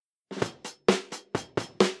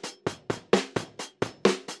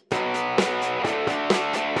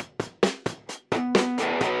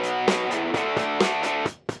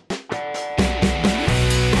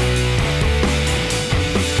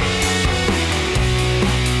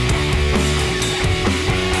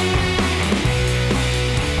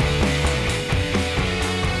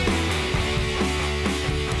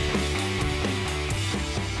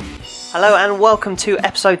Hello and welcome to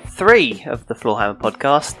episode 3 of the Floorhammer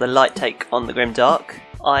podcast, the light take on the grimdark.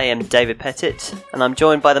 I am David Pettit, and I'm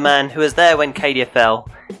joined by the man who was there when Cadia fell.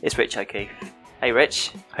 It's Rich O'Keefe. Hey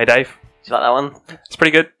Rich. Hey Dave. Did you like that one? It's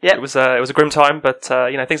pretty good. Yep. It was a grim time, but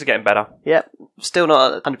things are getting better. Yep. Still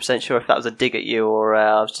not 100% sure if that was a dig at you or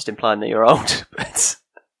I was just implying that you're old. But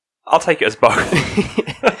I'll take it as both.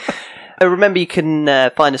 Remember, you can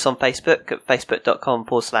find us on Facebook at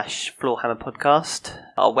facebook.com/Floorhammer Podcast,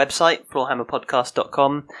 our website,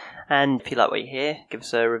 floorhammerpodcast.com, and if you like what you hear, give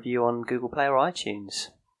us a review on Google Play or iTunes.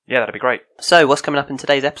 Yeah, that'd be great. So, what's coming up in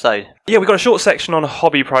today's episode? Yeah, we've got a short section on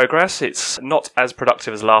hobby progress. It's not as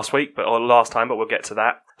productive as last last time, but we'll get to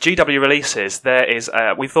that. GW releases. There is.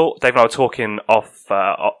 We thought Dave and I were talking off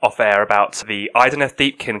air about the Ideneth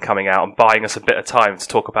Deepkin coming out and buying us a bit of time to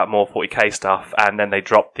talk about more 40k stuff, and then they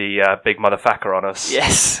dropped the big motherfucker on us.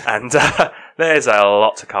 Yes, and there's a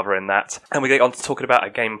lot to cover in that. And we get on to talking about a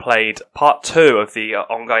game played, part 2 of the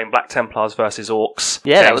ongoing Black Templars versus Orcs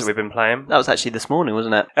games that we've been playing. That was actually this morning,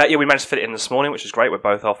 wasn't it? Yeah, we managed to fit it in this morning, which is great. We're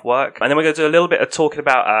both off work. And then we're going to do a little bit of talking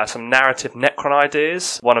about some narrative Necron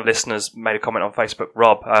ideas. One of the listeners made a comment on Facebook,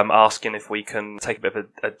 Rob, asking if we can take a bit of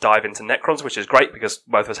a dive into Necrons, which is great because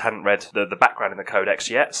both of us hadn't read the background in the Codex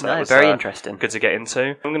yet. So no, that was very interesting. Good to get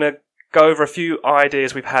into. I'm going to go over a few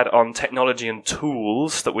ideas we've had on technology and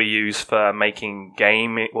tools that we use for making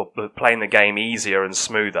playing the game easier and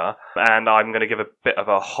smoother. And I'm going to give a bit of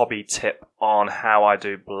a hobby tip on how I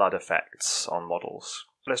do blood effects on models.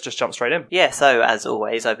 Let's just jump straight in. Yeah, so as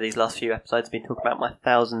always, over these last few episodes, I've been talking about my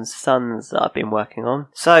 1,000 Suns that I've been working on.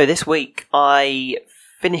 So this week, I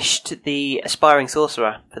finished the Aspiring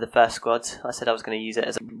Sorcerer for the first squad. I said I was going to use it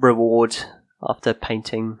as a reward after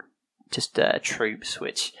painting just troops,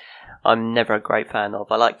 which I'm never a great fan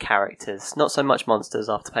of. I like characters, not so much monsters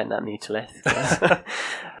after painting that Mutalith.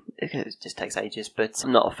 It just takes ages, but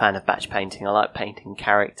I'm not a fan of batch painting. I like painting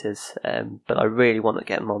characters, but I really want to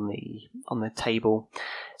get them on the table.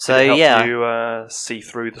 So Did it help yeah, you see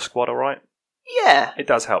through the squad, all right? Yeah, it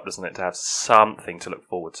does help, doesn't it, to have something to look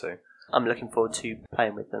forward to. I'm looking forward to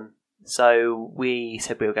playing with them. So we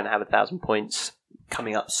said we were going to have 1,000 points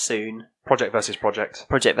coming up soon. Project versus project.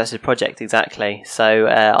 Project versus project, exactly. So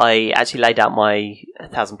I actually laid out my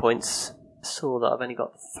 1,000 points. Saw that I've only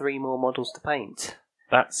got 3 more models to paint.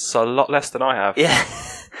 That's a lot less than I have. Yeah.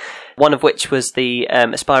 One of which was the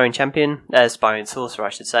Aspiring Sorcerer, I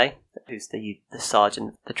should say, who's the sergeant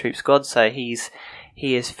of the troop squad. So he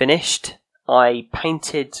is finished. I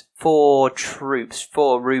painted 4 troops,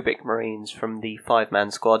 4 Rubric Marines from the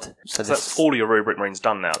 5-man squad. So that's all your Rubric Marines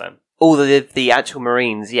done now, then? All the actual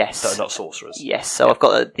Marines, yes. So not sorcerers? Yes, so I've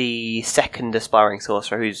got the second Aspiring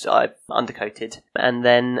Sorcerer, who's I've undercoated. And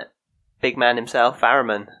then big man himself,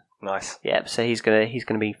 Araman. Nice. Yeah, so he's gonna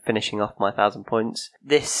be finishing off my 1,000 points.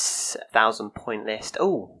 This 1,000 point list.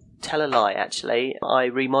 Oh, tell a lie. Actually, I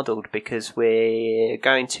remodelled because we're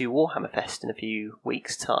going to Warhammer Fest in a few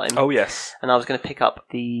weeks' time. Oh yes. And I was going to pick up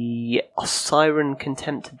the Siren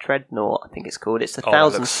Contempt Dreadnought. I think it's called. It's the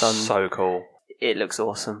 1,000 Suns. So cool. It looks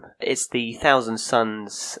awesome. It's the 1,000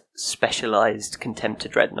 Suns specialised Contempt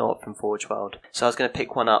Dreadnought from Forge World. So I was going to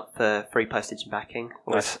pick one up for free postage and backing.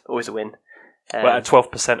 Always a win. Well, at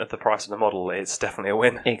 12% of the price of the model, it's definitely a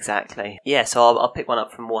win. Exactly. Yeah, so I'll pick one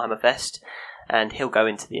up from Warhammer Fest, and he'll go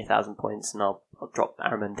into the 1,000 points, and I'll drop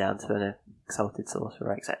Araman down to an Exalted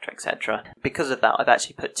Sorcerer, etc., etc. Because of that, I've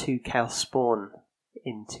actually put 2 Chaos Spawn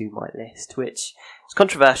into my list, which is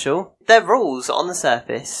controversial. Their rules on the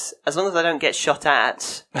surface, as long as I don't get shot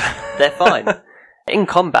at, they're fine. In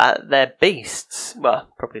combat, they're beasts. Well,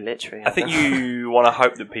 probably literally. I think you want to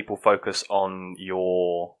hope that people focus on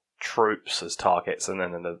your troops as targets, and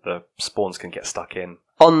then the spawns can get stuck in.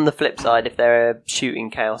 On the flip side, if they're shooting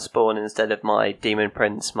Chaos Spawn instead of my Demon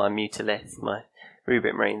Prince, my Mutalith, my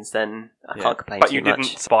Rubric Marines, then I can't complain but too much. But you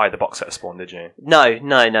didn't buy the box set of Spawn, did you?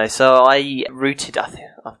 No. So I routed, I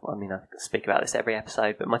speak about this every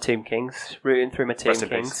episode, but my Tomb Kings, rooting through my Tomb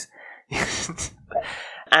Kings.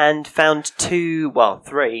 And found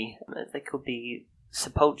 3. They called the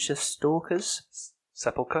Sepulchre Stalkers.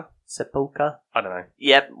 Sepulchre? I don't know.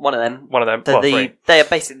 Yep, one of them. So they are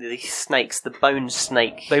basically the snakes, the bone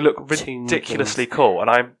snake. They look ridiculously cool,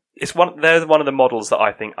 and they're one of the models that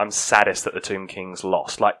I think I'm saddest that the Tomb Kings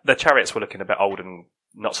lost. Like, the chariots were looking a bit old and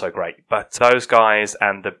not so great. But those guys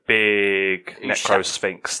and the big Necro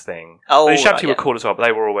Sphinx thing. The Ushabti were cool as well, but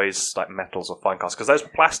they were always like metals or fine cast, because those were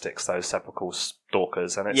plastics, those sepulchral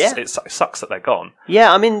stalkers, and it sucks that they're gone.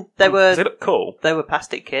 Yeah, I mean, they look cool. They were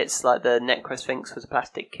plastic kits, like the Necro Sphinx was a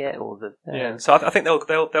plastic kit, or yeah. So I think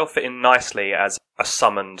they'll fit in nicely as a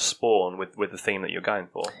summoned spawn with the theme that you're going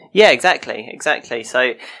for. Yeah, exactly.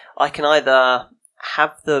 So I can either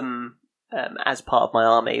have them as part of my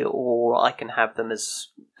army, or I can have them as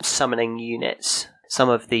summoning units. Some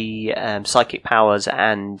of the psychic powers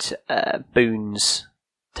and boons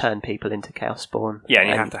turn people into Chaos Spawn. Yeah, and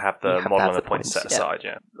you have to have the model and the points set aside,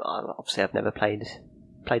 yeah. Obviously, I've never played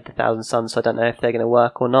the Thousand Suns, so I don't know if they're going to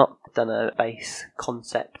work or not. I've done a base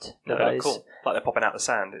concept. No, they're cool. Like they're popping out the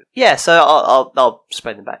sand. Yeah, so I'll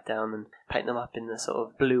spread them back down and paint them up in the sort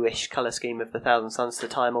of bluish colour scheme of the Thousand Suns to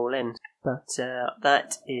tie them all in. But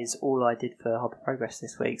that is all I did for Hobby Progress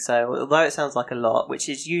this week. So although it sounds like a lot, which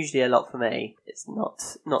is usually a lot for me, it's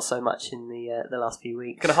not so much in the last few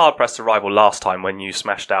weeks. Kind of hard pressed to rival last time when you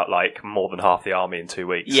smashed out like more than half the army in 2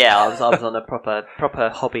 weeks. Yeah, I was on a proper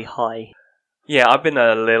hobby high. Yeah, I've been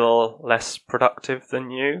a little less productive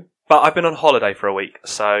than you. But I've been on holiday for a week,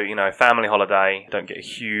 so, family holiday, don't get a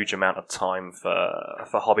huge amount of time for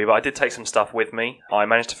hobby, but I did take some stuff with me. I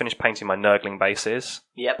managed to finish painting my Nurgling bases,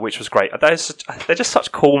 which was great. They're just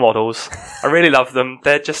such cool models. I really love them.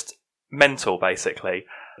 They're just mental, basically,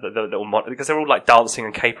 because they're all like dancing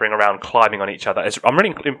and capering around, climbing on each other. I'm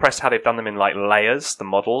really impressed how they've done them in like layers, the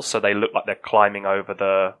models, so they look like they're climbing over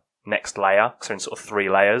the next layer, so in sort of 3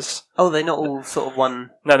 layers. Oh, they're not all sort of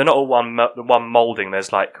one... No, they're not all one moulding.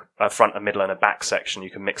 There's like a front, a middle and a back section.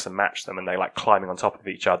 You can mix and match them, and they're like climbing on top of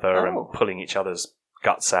each other and pulling each other's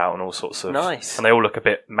guts out and all sorts of... Nice. And they all look a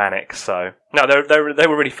bit manic, so... No, they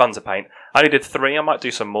were really fun to paint. I only did 3. I might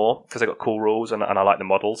do some more, because they've got cool rules and I like the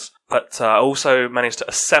models. But I also managed to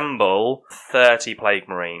assemble 30 Plague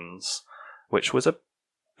Marines, which was a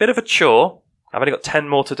bit of a chore. I've only got 10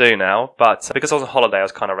 more to do now, but because I was on holiday, I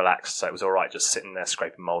was kind of relaxed, so it was alright just sitting there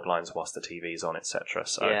scraping mould lines whilst the TV's on, etc.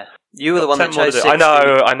 So yeah. You were the one that chose 60. I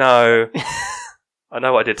know. I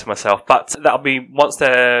know what I did to myself, but that'll be, once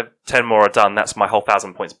 10 more are done, that's my whole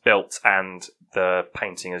 1,000 points built, and the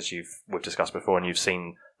painting, as we've discussed before, and you've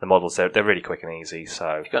seen the models, they're really quick and easy,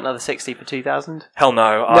 so... You got another 60 for 2,000? Hell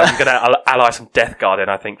no, I'm going to ally some Death Guard in,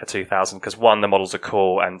 I think, for 2,000, because 1, the models are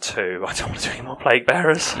cool, and 2, I don't want to do any more Plague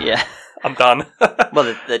Bearers. Yeah. I'm done.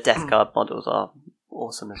 Well, the Death Guard models are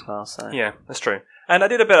awesome as well, so... Yeah, that's true. And I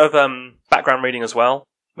did a bit of background reading as well,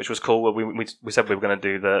 which was cool. We said we were going to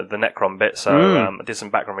do the Necron bit, so I did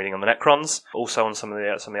some background reading on the Necrons. Also on some of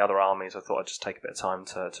the other armies, I thought I'd just take a bit of time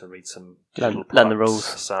to read some... Learn the rules.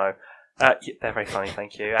 So... yeah, they're very funny,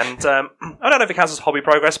 thank you. And I don't know if it counts as hobby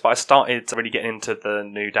progress, but I started really getting into the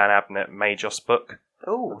new Dan Abnett Majos book.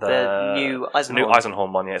 Oh, the new Eisenhorn. The new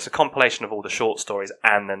Eisenhorn one, yeah. It's a compilation of all the short stories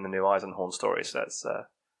and then the new Eisenhorn stories. That's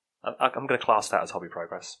I'm going to class that as hobby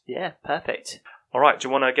progress. Yeah, perfect. All right, do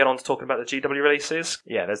you want to get on to talking about the GW releases?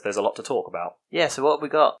 Yeah, there's a lot to talk about. Yeah, so what have we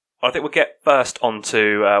got? I think we'll get first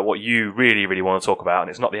onto what you really, really want to talk about, and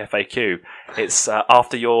it's not the FAQ. It's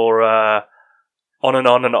after your on and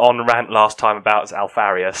on rant last time about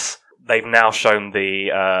Alfarius, they've now shown the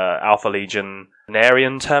Alpha Legion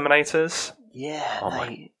Narian Terminators.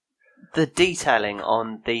 Yeah, the detailing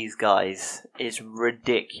on these guys is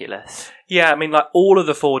ridiculous. Yeah, I mean, like all of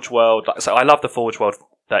the Forge World. So I love the Forge World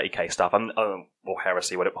 30k stuff. Or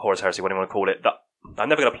Heresy, Horus Heresy, whatever you want to call it. I'm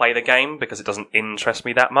never going to play the game because it doesn't interest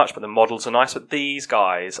me that much. But the models are nice. But these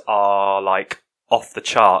guys are like off the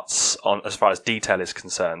charts on as far as detail is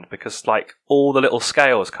concerned, because like all the little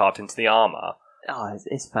scales carved into the armor. Oh,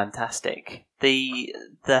 it's fantastic. The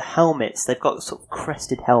helmets, they've got sort of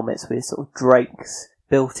crested helmets with sort of drakes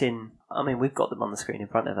built in. I mean, we've got them on the screen in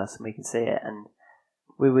front of us and we can see it, and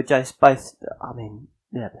we were just both, I mean,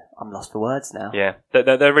 yeah, I'm lost for words now. Yeah,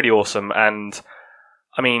 they're really awesome, and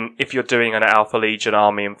I mean, if you're doing an Alpha Legion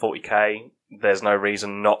army in 40k, there's no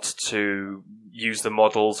reason not to use the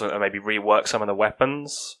models and maybe rework some of the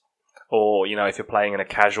weapons, or, if you're playing in a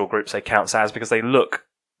casual group, say Count Saz, because they look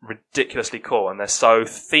ridiculously cool, and they're so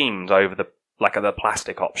themed over the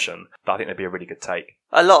plastic option that I think they'd be a really good take.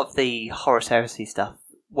 A lot of the Horus Heresy stuff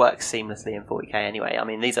works seamlessly in 40k anyway. I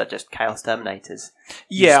mean, these are just Chaos Terminators.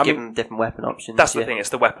 Yeah, give them different weapon options. That's the thing, it's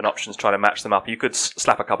the weapon options, trying to match them up. You could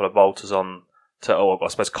slap a couple of bolters on, or I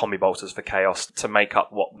suppose combi bolters for Chaos to make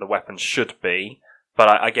up what the weapon should be. But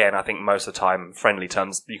I think most of the time, friendly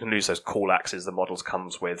terms, you can lose those cool axes the models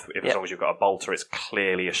comes with. As long as you've got a bolter, it's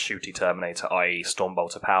clearly a shooty Terminator, i.e. Storm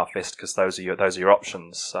Bolter, Power Fist, because those are your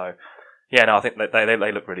options. So, yeah, no, I think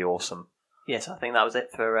they look really awesome. Yes, I think that was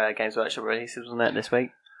it for Games Workshop releases, wasn't it, this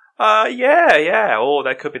week? Yeah. Or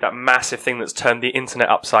there could be that massive thing that's turned the internet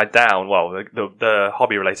upside down. Well, the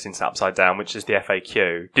hobby-related internet upside down, which is the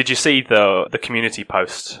FAQ. Did you see the community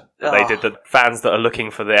post that they did? The fans that are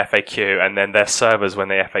looking for the FAQ, and then their servers when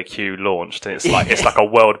the FAQ launched, and it's like a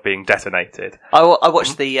world being detonated. I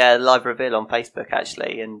watched the live reveal on Facebook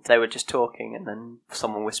actually, and they were just talking, and then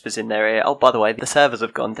someone whispers in their ear, "Oh, by the way, the servers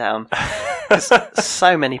have gone down."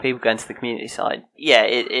 So many people going to the community side. Yeah,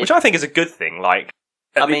 which I think is a good thing. Like.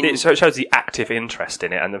 I mean, it shows the active interest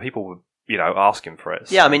in it, and the people, asking for it.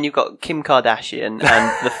 So. Yeah, I mean, you've got Kim Kardashian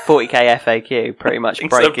and the 40k FAQ pretty much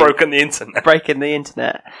broken the internet. Breaking the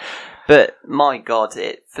internet. But, my God,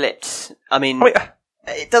 it flipped. I mean,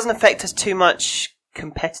 it doesn't affect us too much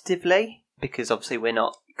competitively, because obviously we're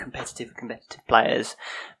not competitive players.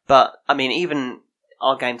 But, I mean, even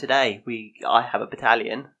our game today, I have a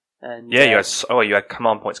battalion. And, yeah, you had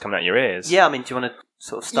command points coming out your ears. Yeah, I mean, do you want to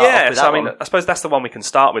sort of start off with that one? I suppose that's the one we can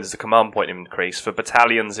start with, is the command point increase. For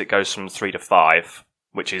battalions, it goes from 3 to 5,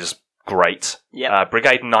 which is great. Yeah.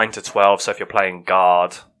 Brigade 9 to 12, so if you're playing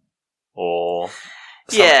Guard or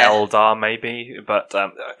some Eldar maybe, but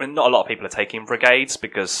not a lot of people are taking brigades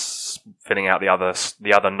because filling out the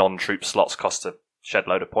other non-troop slots cost a shed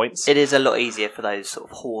load of points. It is a lot easier for those sort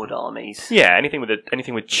of horde armies. Yeah, anything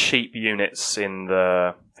with cheap units in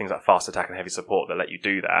the things like fast attack and heavy support that let you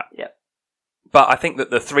do that. Yep. But I think that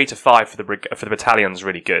the 3 to 5 for the battalion is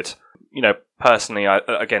really good. Personally,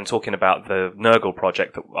 again talking about the Nurgle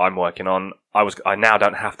project that I'm working on, I now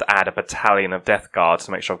don't have to add a battalion of Death Guards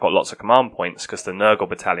to make sure I've got lots of command points, because the Nurgle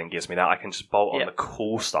battalion gives me that. I can just bolt on the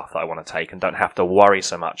cool stuff that I want to take and don't have to worry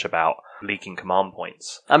so much about leaking command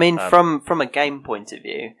points. I mean, from a game point of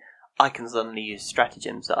view, I can suddenly use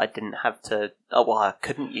stratagems that I didn't have to. I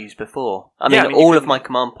couldn't use before. I mean, all of my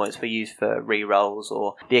command points were used for re-rolls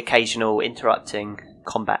or the occasional interrupting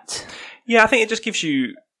combat. Yeah, I think it just gives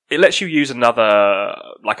you. It lets you use another,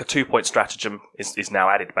 like a 2-point stratagem is now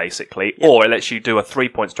added basically, or it lets you do a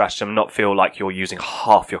 3-point stratagem and not feel like you're using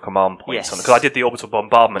half your command points on it. Because I did the orbital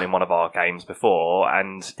bombardment in one of our games before,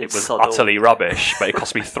 and it was utterly rubbish, but it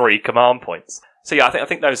cost me 3 command points. So yeah, I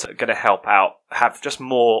think those are going to help out, have just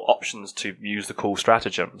more options to use the cool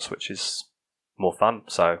stratagems, which is more fun,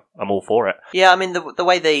 so I'm all for it. Yeah, I mean, the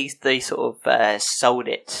way they sort of sold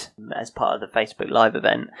it as part of the Facebook Live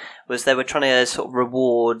event was they were trying to sort of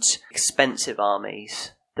reward expensive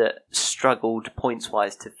armies that struggled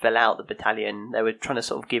points-wise to fill out the battalion. They were trying to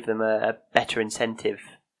sort of give them a better incentive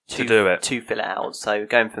to do it, to fill it out. So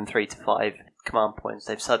going from 3 to 5 command points,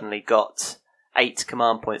 they've suddenly got 8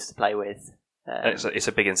 command points to play with. It's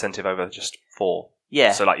a big incentive over just 4.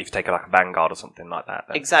 Yeah. So, like, if you take like a Vanguard or something like that.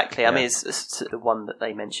 Then, exactly. I mean, it's the one that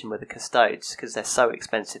they mentioned with the Custodes, because they're so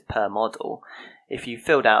expensive per model. If you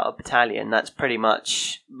filled out a battalion, that's pretty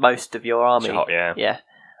much most of your army. Yeah.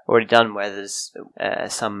 Already done, where there's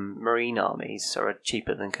some marine armies are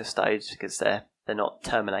cheaper than Custodes because they're not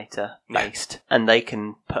Terminator based. And they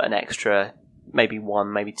can put an extra, maybe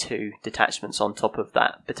 1, maybe 2 detachments on top of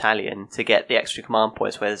that battalion to get the extra command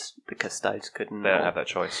points, whereas the Custodes couldn't. They don't have that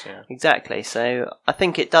choice, yeah. Exactly, so I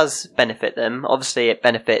think it does benefit them. Obviously it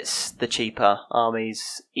benefits the cheaper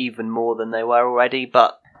armies even more than they were already,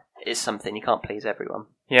 but it's something, you can't please everyone.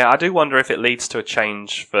 Yeah, I do wonder if it leads to a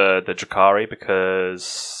change for the Drukhari,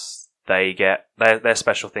 because they get their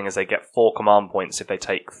special thing is they get 4 command points if they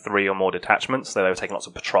take 3 or more detachments. So they were taking lots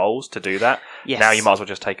of patrols to do that. Yes. Now you might as well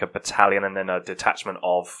just take a battalion and then a detachment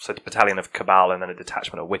of a battalion of Cabal and then a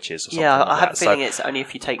detachment of witches. Or something like I have a feeling it's only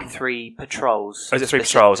if you take 3 patrols. Oh, is it 3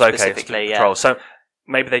 patrols? Okay, specifically, yeah. Patrols. So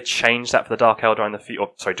maybe they change that for the Dark Eldar in the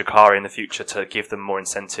Drukhari in the future to give them more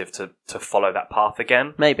incentive to follow that path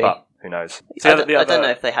again. Maybe. But who knows? I don't know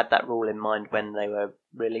if they had that rule in mind when they were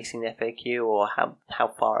releasing the FAQ, or how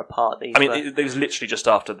far apart these were. It was literally just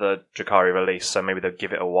after the Drukhari release, so maybe they'll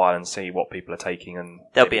give it a while and see what people are taking, and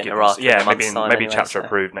there'll be an errata. Maybe chapter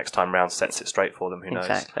approved next time round sets it straight for them. Who knows?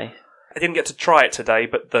 Exactly. I didn't get to try it today,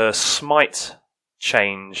 but the Smite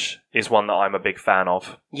change is one that I'm a big fan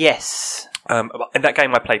of. Yes. In that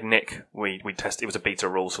game I played Nick, we tested. It was a beta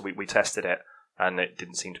rule, so we tested it. And it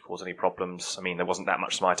didn't seem to cause any problems. I mean, there wasn't that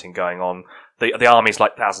much smiting going on. The armies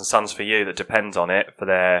like Thousand Suns for you that depends on it for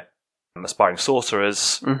their aspiring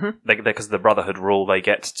sorcerers. Mm-hmm. Because of the Brotherhood rule, they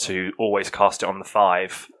get to always cast it on the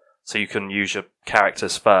 5. So you can use your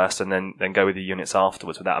characters first and then go with the units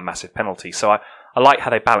afterwards without a massive penalty. So I like how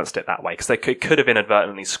they balanced it that way, because they could have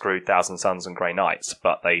inadvertently screwed Thousand Suns and Grey Knights,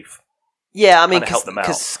 but they've... Yeah, I mean,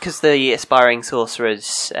 because the aspiring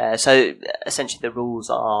sorcerers, so essentially the rules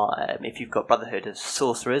are, if you've got Brotherhood of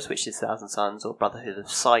Sorcerers, which is Thousand Suns, or Brotherhood of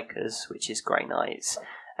Psychers, which is Grey Knights,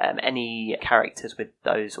 any characters with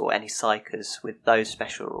those, or any psychers with those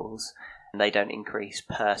special rules, they don't increase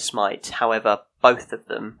per smite. However, both of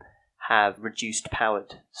them have reduced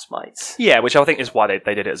powered smites. Yeah, which I think is why they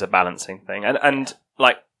did it as a balancing thing. And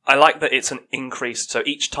like, I like that it's an increase, so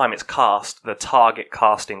each time it's cast, the target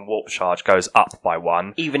casting warp charge goes up by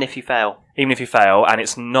 1. Even if you fail. Even if you fail, and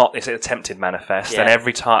it's an attempted manifest, and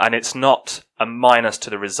every time, and it's not a minus to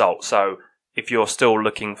the result. So if you're still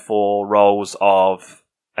looking for rolls of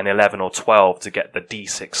an 11 or 12 to get the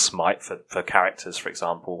D6 smite for characters, for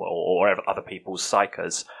example, or other people's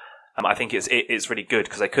psychers, I think it's really good,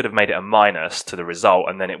 because they could have made it a minus to the result,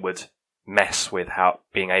 and then it would mess with how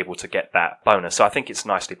being able to get that bonus. So I think it's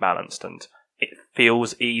nicely balanced, and it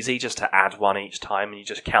feels easy just to add 1 each time, and you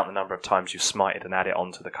just count the number of times you've smited and add it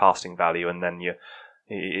onto the casting value, and then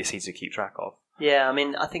it's easy to keep track of. Yeah, I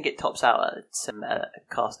mean, I think it tops out at a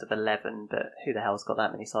cast of 11, but who the hell's got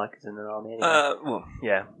that many psychers in their army anyway? Well,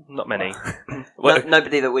 yeah, not many.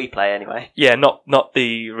 Nobody that we play anyway. Yeah, not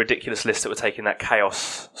the ridiculous list that were taking that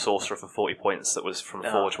Chaos Sorcerer for 40 points that was from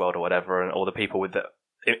Forge World or whatever, and all the people with the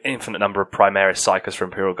infinite number of Primaris Psychers for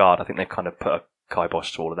Imperial Guard. I think they've kind of put a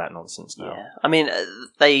kibosh to all of that nonsense now. Yeah, I mean,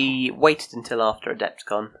 they waited until after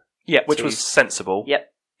Adepticon. Yeah, which was sensible. Yep.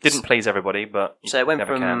 Didn't please everybody, but so it went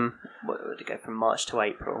from what would it go from March to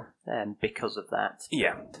April, because of that.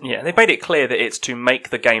 Yeah. They made it clear that it's to make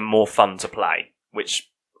the game more fun to play, which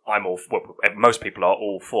most people are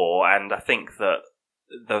all for, and I think that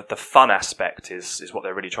the fun aspect is what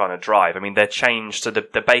they're really trying to drive. I mean, they changed to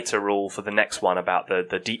the beta rule for the next one about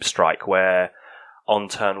the deep strike, where on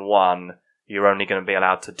turn 1 you're only going to be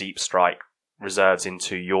allowed to deep strike reserves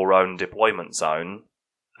into your own deployment zone,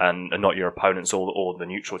 and not your opponent's or the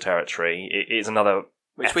neutral territory. It is another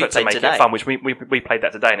effort to make it fun, which we played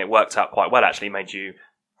that today, and it worked out quite well, actually. It made you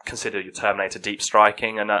consider your Terminator deep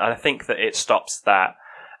striking, and I think that it stops that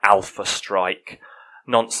alpha strike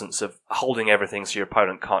nonsense of holding everything so your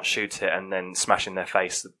opponent can't shoot it and then smashing their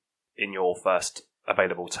face in your first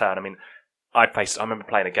available turn. I mean, I remember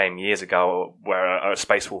playing a game years ago where a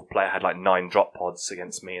Space Wolf player had like 9 drop pods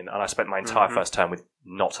against me, and I spent my entire first turn with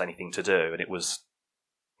not anything to do, and it was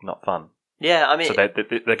not fun. Yeah, I mean... So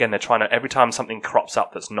they're trying to... Every time something crops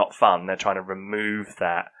up that's not fun, they're trying to remove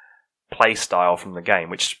that play style from the game,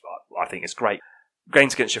 which I think is great.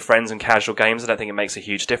 Games against your friends and casual games, I don't think it makes a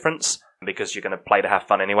huge difference, because you're going to play to have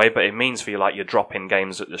fun anyway, but it means for you, like, your drop-in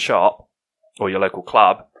games at the shop, or your local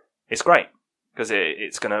club, it's great, because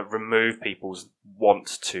it's going to remove people's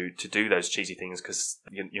want to do those cheesy things, because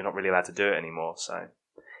you're not really allowed to do it anymore, so...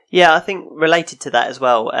 Yeah, I think related to that as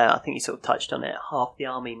well, I think you sort of touched on it, half the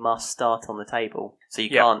army must start on the table. So you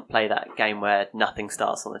can't play that game where nothing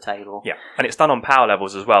starts on the table. Yeah, and it's done on power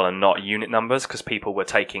levels as well and not unit numbers, because people were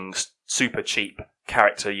taking super cheap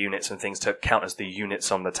character units and things to count as the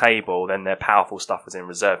units on the table, then their powerful stuff was in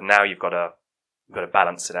reserve. Now you've got to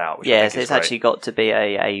balance it out. Which I think so is it's great. Actually got to be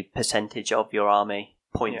a percentage of your army,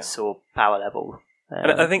 points or power level.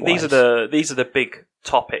 And I think these are the big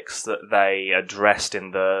topics that they addressed in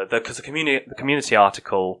because the community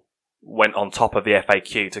article went on top of the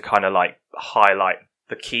FAQ to kind of like highlight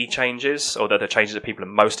the key changes, or the changes that people are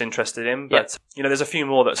most interested in. But there's a few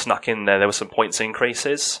more that snuck in there. There were some points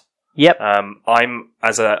increases. Yep. I'm,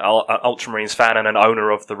 as an Ultramarines fan and an owner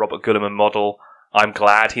of the Robert Guilliman model, I'm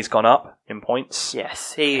glad he's gone up in points.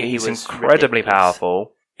 Yes, he's was incredibly ridiculous.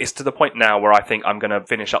 Powerful. It's to the point now where I think I'm going to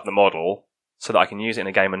finish up the model so that I can use it in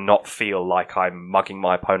a game and not feel like I'm mugging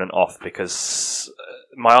my opponent off, because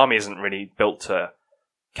my army isn't really built to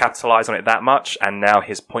capitalise on it that much, and now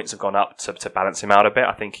his points have gone up to balance him out a bit.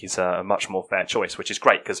 I think he's a much more fair choice, which is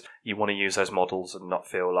great, because you want to use those models and not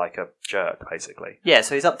feel like a jerk, basically. Yeah,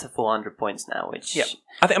 so he's up to 400 points now, which... Yeah.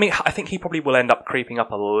 I think he probably will end up creeping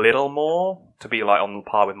up a little more to be like on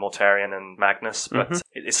par with Mortarion and Magnus, but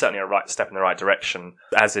it's certainly a right step in the right direction,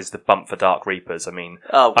 as is the bump for Dark Reapers. I mean,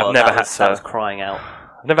 I've never had that was crying out.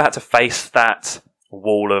 I've never had to face that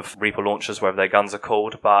wall of Reaper launchers, whatever their guns are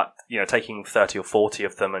called, but taking 30 or 40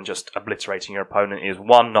 of them and just obliterating your opponent is,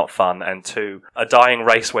 1, not fun, and 2, a dying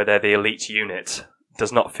race where they're the elite unit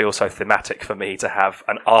does not feel so thematic for me to have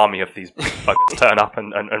an army of these buggers turn up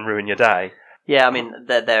and ruin your day. Yeah, I mean,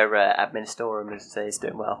 their Administorum is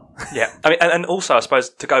doing well. Yeah, I mean, and also, I suppose,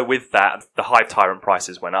 to go with that, the Hive Tyrant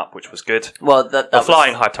prices went up, which was good. Well, that the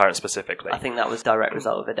Flying Hive Tyrant specifically. I think that was direct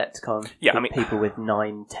result of Adepticon. Yeah, I mean, people with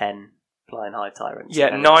 9, 10 Flying Hive Tyrants.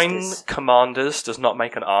 Yeah, 9 commanders does not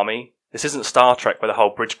make an army. This isn't Star Trek where the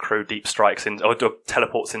whole bridge crew deep strikes in or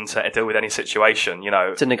teleports in to deal with any situation,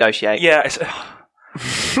 To negotiate. Yeah,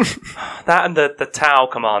 That and the Tau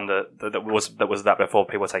commander that was that before,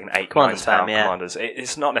 people were taking 8 Commander 9 Tau spam, yeah. commanders.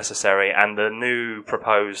 It's not necessary, and the new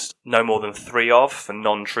proposed no more than 3 of for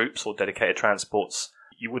non-troops or dedicated transports.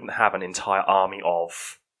 You wouldn't have an entire army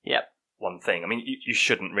of one thing. I mean, you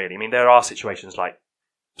shouldn't really. I mean, there are situations like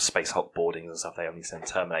Space Hulk boardings and stuff, they only send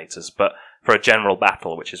Terminators, but for a general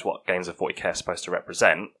battle, which is what games of 40k are supposed to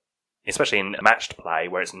represent, especially in matched play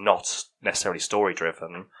where it's not necessarily story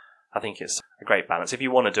driven, I think it's a great balance. If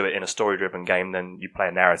you want to do it in a story driven game, then you play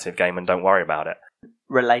a narrative game and don't worry about it.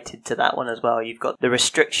 Related to that one as well, you've got the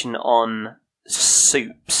restriction on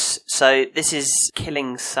soups. So this is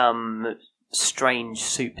killing some strange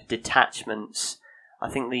soup detachments. I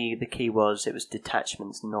think the key was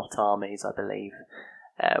detachments, not armies, I believe.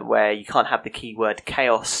 Where you can't have the keyword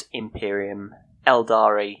Chaos, Imperium,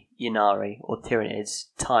 Eldari, Ynnari, or Tyranids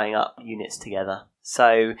tying up units together.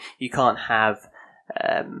 So you can't have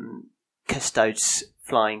Custodes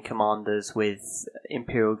flying commanders with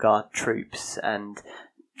Imperial Guard troops and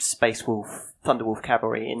Space Wolf, Thunderwolf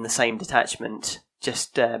cavalry in the same detachment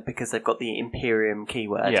just because they've got the Imperium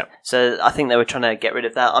keyword. Yeah. So I think they were trying to get rid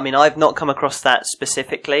of that. I mean, I've not come across that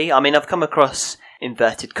specifically. I mean, I've come across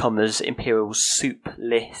inverted commas Imperial soup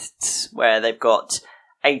lists where they've got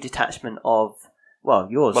a detachment of, well,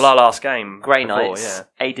 yours. Well, our last game, Grey before, Knights,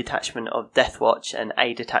 a detachment of Death Watch, and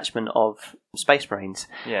a detachment of Space Marines.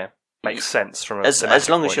 Yeah, makes sense from a as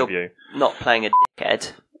long as point of you're view. not playing a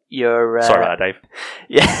dickhead, you're. Sorry about that, Dave.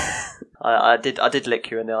 Yeah, I did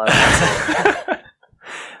lick you in the eye.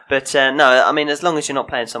 But no, I mean, as long as you're not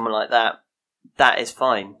playing someone like that, that is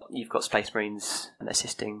fine. You've got Space Marines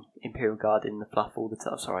assisting Imperial Guard in the fluff all the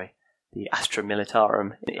time. Sorry, the Astra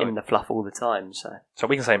Militarum in the fluff all the time. So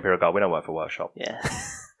we can say Imperial Guard. We don't work for Workshop. Yeah,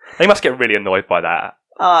 they must get really annoyed by that.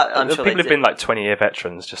 I'm sure people have been like 20-year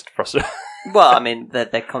veterans just frustrated. Well, I mean,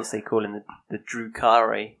 they're constantly calling the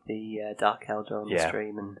Drukari, the Dark Elder on the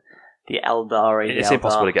stream, and the Eldari. It's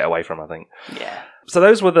impossible to get away from, I think. Yeah. So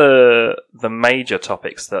those were the major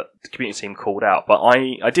topics that the community team called out, but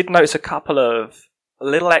I did notice a couple of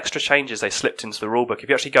little extra changes they slipped into the rulebook. If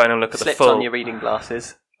you actually go in and look at the full... on your reading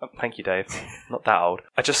glasses. Oh, thank you, Dave. Not that old.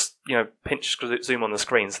 I just, zoom on the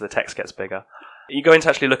screen so the text gets bigger. You go in to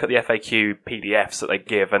actually look at the FAQ PDFs that they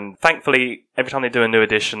give, and thankfully, every time they do a new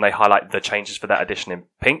edition, they highlight the changes for that edition in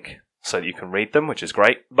pink, so that you can read them, which is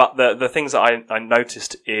great. But the things that I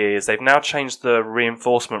noticed is they've now changed the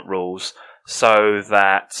reinforcement rules so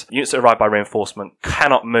that units that arrive by reinforcement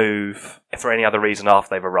cannot move for any other reason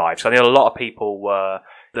after they've arrived. So I know a lot of people were...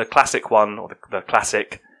 The classic one, or the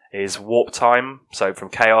classic, is warp time, so from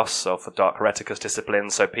Chaos, or for Dark Hereticus discipline,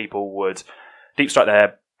 so people would deep strike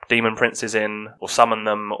their demon princes in, or summon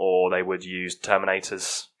them, or they would use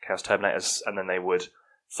Terminators, Chaos Terminators, and then they would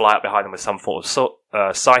fly up behind them with some form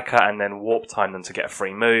of Psyker, and then warp time them to get a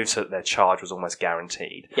free move, so that their charge was almost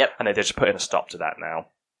guaranteed. Yep. And they're just putting a stop to that now.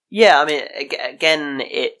 Yeah, I mean, again,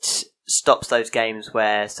 it stops those games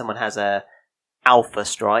where someone has a alpha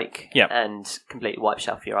strike and completely wipes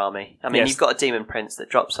out your army. I mean, you've got a demon prince that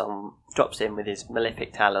drops in with his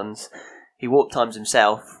malefic talons. He warp times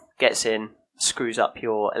himself, gets in, screws up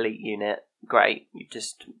your elite unit. Great, you've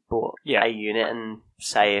just bought a unit, and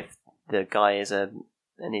say if the guy is an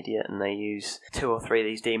idiot and they use 2 or 3 of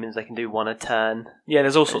these demons, they can do 1 a turn. Yeah,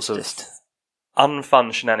 there's all sorts of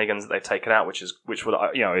unfun shenanigans that they've taken out, which is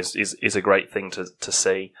a great thing to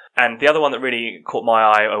see. And the other one that really caught my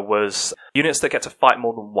eye was units that get to fight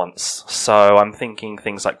more than once. So I'm thinking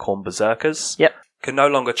things like Khorne Berserkers. Yep. Can no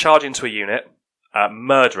longer charge into a unit,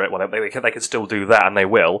 murder it. Well, they can still do that, and they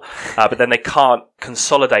will. But then they can't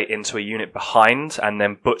consolidate into a unit behind and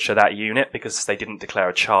then butcher that unit because they didn't declare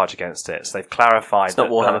a charge against it. So they've clarified. It's not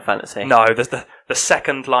Warhammer Fantasy. No, there's the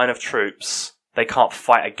second line of troops. They can't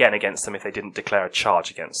fight again against them if they didn't declare a charge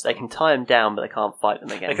against them. They can tie them down, but they can't fight them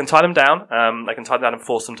again. They can tie them down. They can tie them down and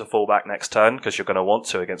force them to fall back next turn, because you're going to want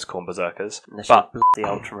to against Khorne Berserkers. Unless you're bloody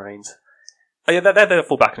Ultramarines. Oh, yeah, they're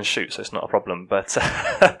fall back and shoot, so it's not a problem. But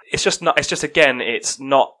it's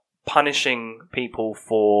not punishing people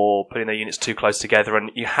for putting their units too close together,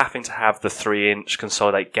 and you having to have the 3-inch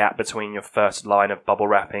consolidate gap between your first line of bubble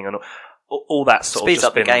wrapping and all that sort speeds of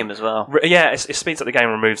up the game as well. Yeah, it speeds up the game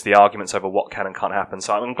and removes the arguments over what can and can't happen.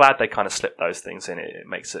 So I'm glad they kind of slipped those things in. It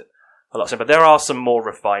makes it a lot simpler. There are some more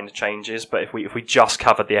refined changes, but if we just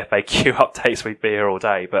covered the FAQ updates, we'd be here all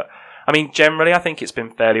day. But I mean, generally, I think it's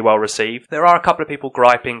been fairly well received. There are a couple of people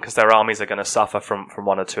griping because their armies are going to suffer from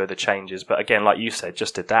 1 or 2 of the changes. But again, like you said,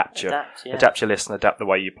 just adapt your list and adapt the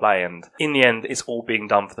way you play. And in the end, it's all being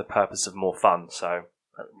done for the purpose of more fun. So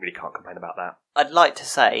I really can't complain about that. I'd like to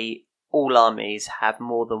say all armies have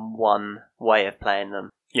more than one way of playing them.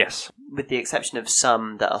 Yes. with the exception of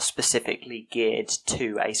some that are specifically geared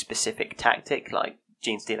to a specific tactic, like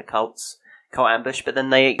Genestealer cults, Cult Ambush, but then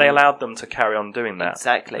they allowed them to carry on doing that.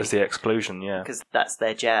 Exactly. As the exclusion, yeah. Because that's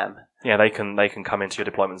their jam. Yeah, they can come into your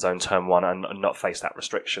deployment zone turn 1 and not face that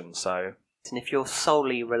restriction, so... And if you're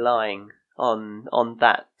solely relying on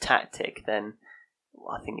that tactic, then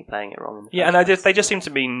I think you're playing it wrong. And they just seem to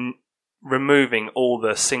be removing all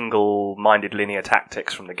the single-minded linear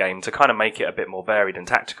tactics from the game to kind of make it a bit more varied and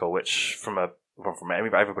tactical, which from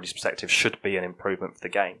everybody's perspective should be an improvement for the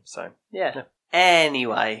game. So yeah.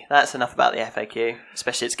 Anyway, that's enough about the FAQ,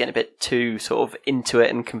 especially it's getting a bit too sort of into it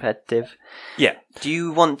and competitive. Yeah. Do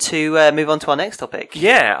you want to move on to our next topic?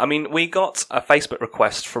 Yeah, I mean, we got a Facebook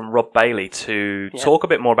request from Rob Bailey to talk a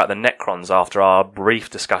bit more about the Necrons after our brief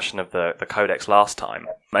discussion of the Codex last time.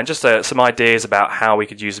 And just some ideas about how we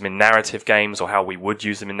could use them in narrative games or how we would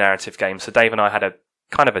use them in narrative games. So Dave and I had a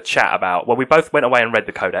kind of a chat about, well, we both went away and read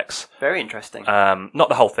the Codex. Very interesting. Not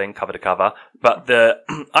the whole thing, cover to cover, but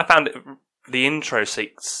I found the intro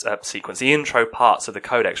sequence, the intro parts of the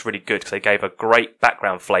Codex really good because they gave a great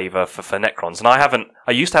background flavour for Necrons. And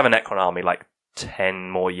I used to have a Necron army like 10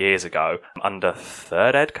 more years ago under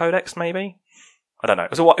 3rd Ed Codex, maybe? I don't know.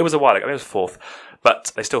 It was a while ago. It was 4th.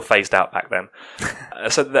 But they still phased out back then.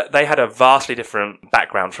 So they had a vastly different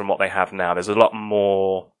background from what they have now. There's a lot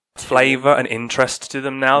more flavour and interest to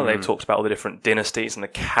them now. They've talked about all the different dynasties and the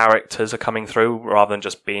characters are coming through rather than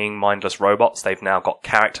just being mindless robots. They've now got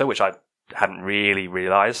character, which I hadn't really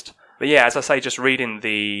realised. But yeah, as I say, just reading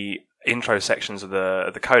the intro sections of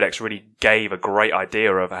the Codex really gave a great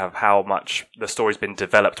idea of how much the story's been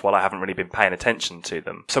developed while I haven't really been paying attention to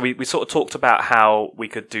them. So we sort of talked about how we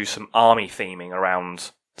could do some army theming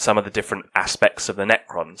around some of the different aspects of the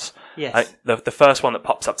Necrons. Yes. The first one that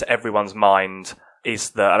pops up to everyone's mind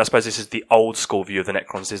is and I suppose this is the old school view of the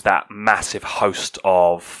Necrons, is that massive host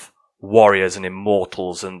of warriors and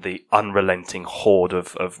immortals and the unrelenting horde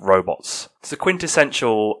of robots. It's a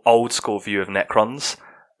quintessential old school view of Necrons,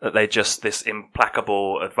 that they're just this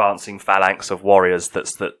implacable advancing phalanx of warriors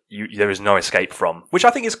there is no escape from, which I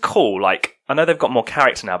think is cool. Like, I know they've got more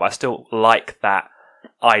character now, but I still like that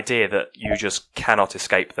idea that you just cannot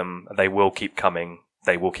escape them. They will keep coming.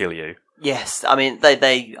 They will kill you. Yes, I mean,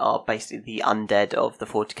 they are basically the undead of the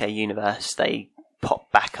 40k universe. They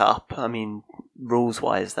pop back up. I mean,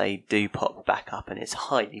 rules-wise, they do pop back up, and it's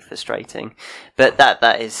highly frustrating. But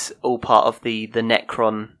that is all part of the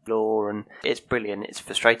Necron lore, and it's brilliant. It's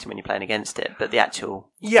frustrating when you're playing against it, but the actual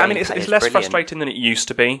I mean, it's less brilliant. Frustrating than it used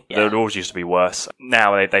to be. Yeah. The rules used to be worse.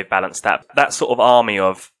 Now they've balanced that. That sort of army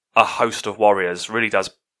of a host of warriors really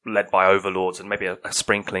does, led by overlords and maybe a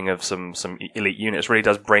sprinkling of some elite units, really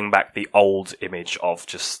does bring back the old image of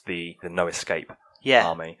just the no escape.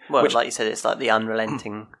 Army. Well, like you said, it's like the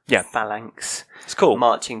unrelenting phalanx. It's cool.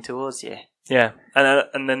 Marching towards you. Yeah.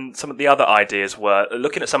 And then some of the other ideas were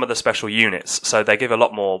looking at some of the special units. So they give a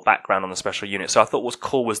lot more background on the special units. So I thought what was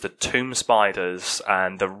cool was the tomb spiders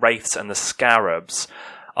and the wraiths and the scarabs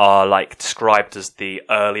are like described as the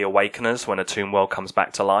early awakeners when a tomb world comes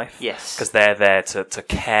back to life. Yes. Because they're there to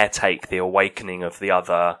caretake the awakening of the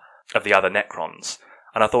other Necrons.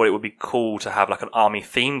 And I thought it would be cool to have like an army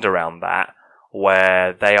themed around that,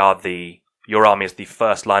 where they are your army is the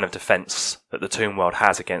first line of defense that the tomb world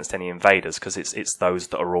has against any invaders, because it's those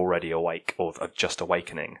that are already awake or are just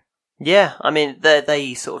awakening. Yeah, I mean,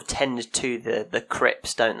 they sort of tend to the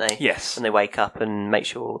crypts, don't they? Yes. And they wake up and make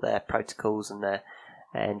sure all their protocols and their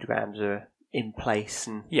engrams are in place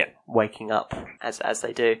and waking up as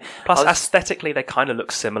they do. Plus, aesthetically, they kind of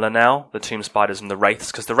look similar now, the tomb spiders and the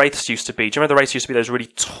wraiths, because the wraiths used to be... Do you remember the wraiths used to be those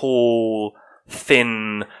really tall,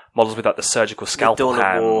 thin models with like the surgical scalpel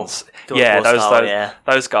hands?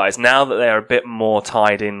 Those guys. Now that they're a bit more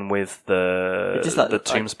tied in with the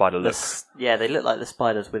tomb spider look. They look like the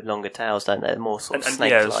spiders with longer tails, don't they? They're more sort of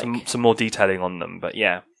snake-like. Some more detailing on them, but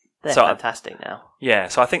yeah. They're fantastic now. Yeah,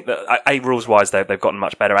 so I think that rules-wise they've gotten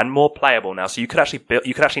much better and more playable now. So you could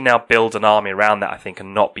actually now build an army around that, I think,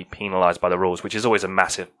 and not be penalised by the rules, which is always a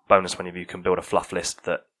massive bonus when you can build a fluff list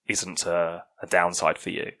that isn't a downside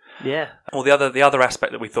for you. Yeah. Well, the other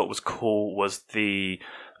aspect that we thought was cool was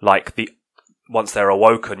once they're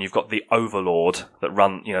awoken, you've got the overlord that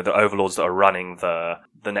run, the overlords that are running the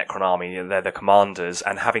Necron army. They're the commanders,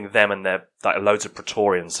 and having them and their like loads of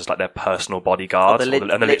Praetorians as like their personal bodyguards, and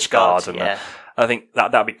the Lich Guard, I think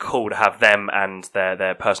that'd be cool to have them and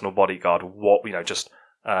their personal bodyguard.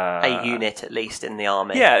 A unit at least in the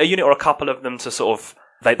army. Yeah, a unit or a couple of them to sort of.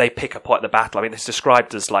 They pick apart the battle. I mean, it's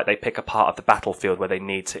described as like they pick a part of the battlefield where they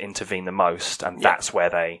need to intervene the most, and that's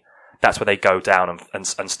where they that's where they go down and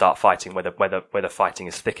start fighting, where the fighting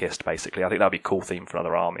is thickest, basically. I think that'd be a cool theme for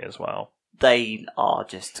another army as well. They are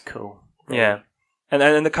just cool. Yeah.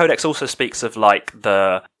 And the Codex also speaks of like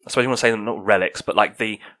I suppose you want to say them not relics, but like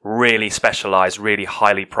the really specialized, really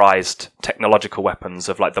highly prized technological weapons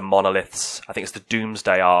of like the monoliths. I think it's the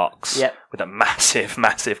Doomsday Arcs with a massive,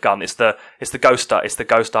 massive gun. It's the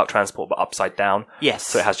Ghost Arc transport, but upside down. Yes.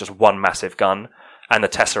 So it has just one massive gun, and the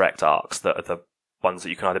Tesseract Arcs that are the ones that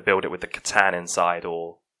you can either build it with the Catan inside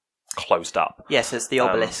or closed up. Yes, it's the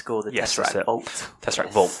Obelisk or the Tesseract Vault.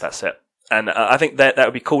 Tesseract Vault, that's it. And I think that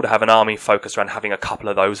would be cool to have an army focused around having a couple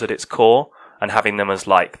of those at its core, and having them as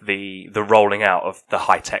like the rolling out of the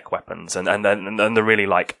high tech weapons and the really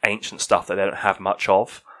like ancient stuff that they don't have much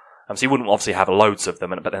of. So you wouldn't obviously have loads of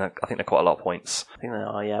them, but then I think they're quite a lot of points. I think they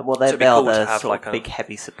are, yeah. Well, they are the sort of big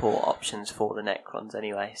heavy support options for the Necrons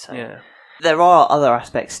anyway. So yeah. There are other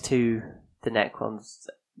aspects to the Necrons,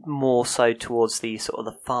 more so towards the sort of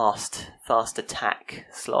the fast attack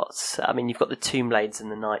slots. I mean, you've got the Tomb Blades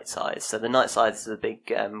and the Night Sides. So the Night Sides are the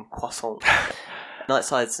big croissant. Night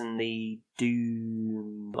Sides and the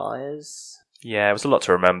Doom Flyers. Yeah, it was a lot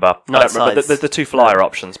to remember. I don't remember the two flyer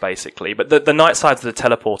options, basically. But the Night Sides are the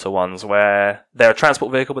teleporter ones, where they're a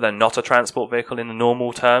transport vehicle, but they're not a transport vehicle in the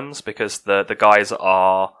normal terms, because the guys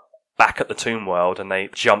are back at the Tomb World and they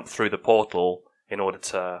jump through the portal in order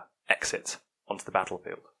to exit onto the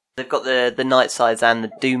battlefield. They've got the Night Sides and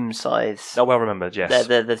the Doom Sides. Oh, well remembered, yes.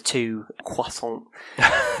 They're the two croissant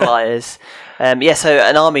flyers. So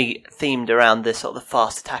an army themed around the sort of the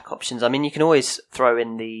fast attack options. I mean, you can always throw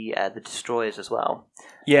in the destroyers as well.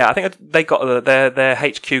 Yeah, I think they got their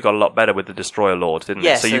HQ got a lot better with the Destroyer Lords, didn't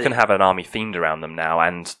it? So you can have an army themed around them now,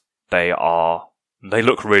 and they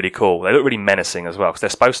look really cool. They look really menacing as well, because they're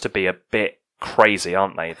supposed to be a bit crazy,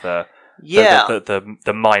 aren't they?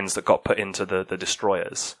 The mines that got put into the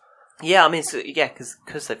destroyers. Yeah, I mean,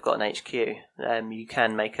 because they've got an HQ, you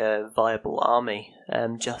can make a viable army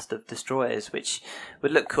just of destroyers, which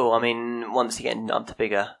would look cool. I mean, once you get up to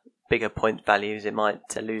bigger point values, it might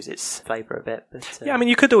lose its flavour a bit. But, yeah, I mean,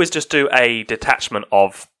 you could always just do a detachment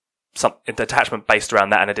based around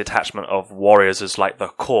that, and a detachment of warriors as like the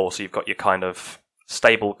core. So you've got your kind of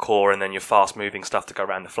stable core and then your fast moving stuff to go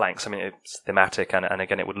around the flanks. I mean, it's thematic, and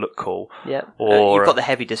again, it would look cool. Yeah. Or you've got the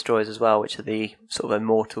heavy destroyers as well, which are the sort of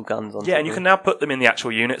immortal guns on. Yeah, and you can now put them in the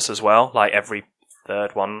actual units as well. Like every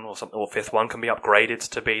third one or fifth one can be upgraded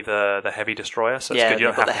to be the heavy destroyer. So it's good. You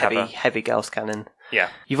don't have to have a heavy Gauss cannon.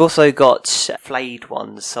 Yeah. You've also got flayed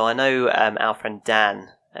ones. So I know our friend Dan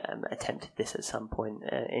attempted this at some point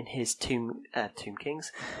in his Tomb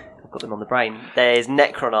Kings. I've got them on the brain. There's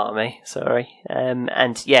Necron army,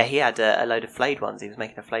 and yeah, he had a load of flayed ones. He was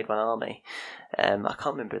making a flayed one army. I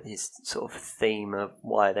can't remember his sort of theme of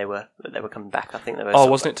why they were coming back. I think they were. Oh,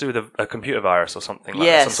 wasn't it to do with a computer virus or something? Like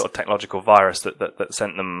that? Some sort of technological virus that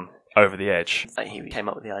sent them over the edge. He came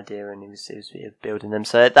up with the idea, and he was building them.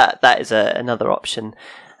 So that is another option.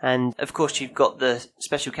 And of course, you've got the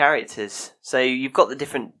special characters. So you've got the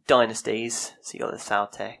different dynasties. So you've got the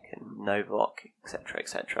Saltec and Novok, etc.,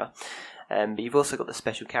 etc. But you've also got the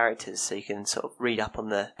special characters, so you can sort of read up on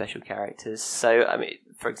the special characters. So, I mean,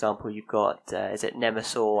 for example, you've got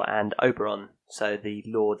Nemesaur and Oberon. So the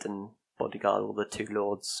Lord and Bodyguard, or the two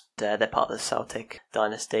lords, they're part of the Saltec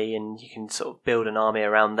dynasty, and you can sort of build an army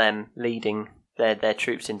around them, leading their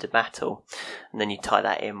troops into battle, and then you tie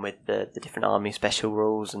that in with the different army special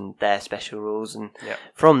rules and their special rules, and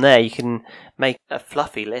from there you can make a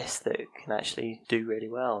fluffy list that can actually do really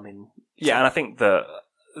well. I mean, yeah, and I think their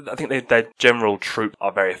general troop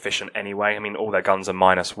are very efficient anyway. I mean, all their guns are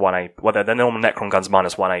minus 1 AP. Well, their normal Necron guns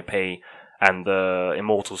minus 1 AP, and the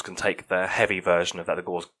Immortals can take the heavy version of that, the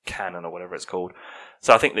Gauss cannon or whatever it's called.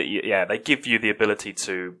 So I think that they give you the ability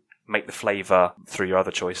to make the flavour through your other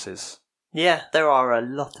choices. Yeah, there are a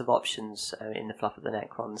lot of options in the fluff of the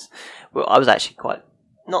Necrons. Well, I was actually quite,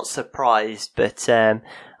 not surprised, but I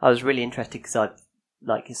was really interested because I,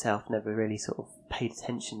 like yourself, never really sort of paid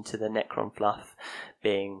attention to the Necron fluff,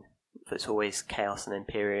 being it's always Chaos and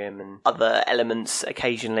Imperium, and other elements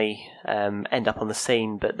occasionally end up on the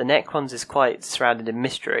scene, but the Necrons is quite surrounded in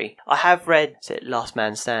mystery. I have read Last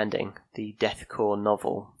Man Standing, the Deathcore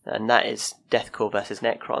novel, and that is Deathcore versus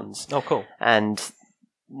Necrons. Oh, cool. And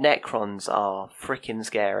Necrons are freaking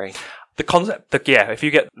scary. The concept, if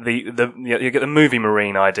you get you get the movie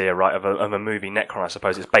Marine idea right of a movie Necron, I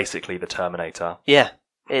suppose it's basically the Terminator. Yeah,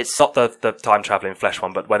 it's not the time traveling flesh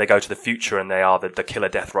one, but where they go to the future and they are the killer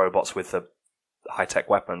death robots with the high tech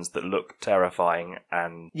weapons that look terrifying,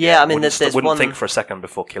 and I mean, there's wouldn't think for a second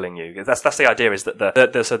before killing you. That's the idea, is that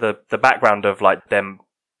the background of like them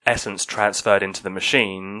essence transferred into the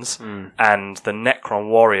machines, and the Necron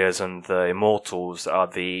warriors and the Immortals are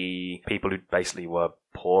the people who basically were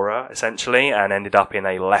poorer, essentially, and ended up in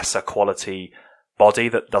a lesser quality body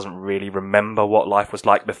that doesn't really remember what life was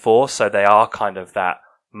like before, so they are kind of that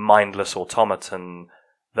mindless automaton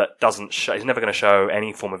that doesn't is never going to show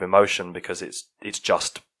any form of emotion because it's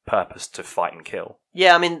just purpose to fight and kill.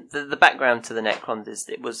 Yeah, I mean, the background to the Necrons is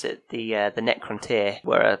the Necrontyr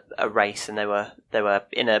were a race, and they were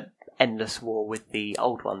in a endless war with the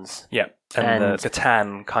old ones. Yeah, and the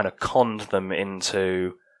Catan kind of conned them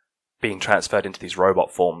into being transferred into these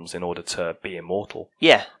robot forms in order to be immortal.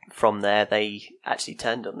 Yeah, from there they actually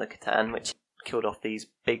turned on the Catan, which killed off these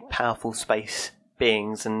big, powerful space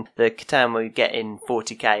beings, and the Catan we get in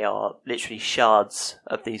 40k are literally shards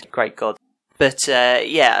of these great gods. But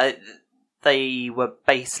they were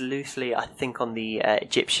based loosely, I think, on the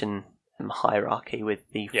Egyptian hierarchy with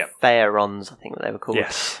the pharaohs, I think what they were called.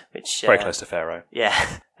 Yes, which very close to Pharaoh.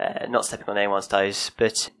 Yeah, not stepping on anyone's toes,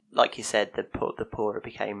 but like you said, the poorer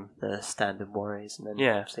became the standard warriors, and then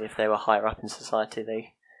obviously if they were higher up in society,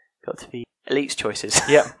 they got to be elite's choices.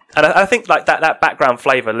 Yeah, and I think like that background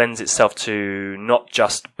flavour lends itself to not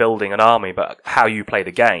just building an army, but how you play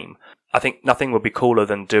the game. I think nothing would be cooler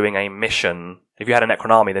than doing a mission. If you had a Necron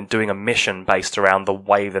army, then doing a mission based around the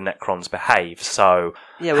way the Necrons behave. So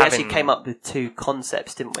yeah, we actually came up with two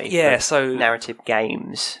concepts, didn't we? Yeah, so narrative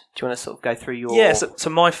games. Do you want to sort of go through your? Yeah, so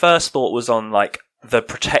my first thought was on like the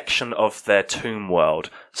protection of their tomb world.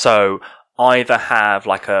 So either have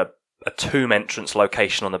like a tomb entrance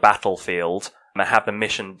location on the battlefield, and have the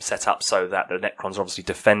mission set up so that the Necrons are obviously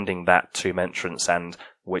defending that tomb entrance, and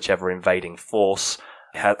whichever invading force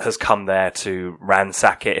has come there to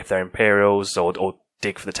ransack it if they're Imperials, or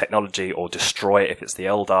dig for the technology, or destroy it if it's the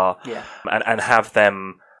Eldar. Yeah. And have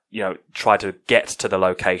them, try to get to the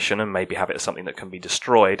location and maybe have it as something that can be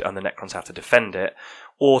destroyed and the Necrons have to defend it.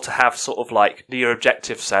 Or to have sort of like your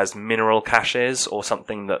objectives as mineral caches or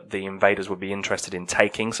something that the invaders would be interested in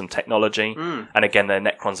taking, some technology. And again, the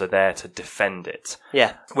Necrons are there to defend it.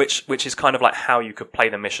 Yeah. Which is kind of like how you could play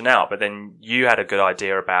the mission out. But then you had a good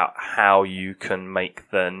idea about how you can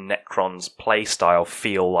make the Necrons play style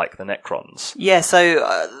feel like the Necrons. Yeah,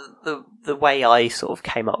 so the way I sort of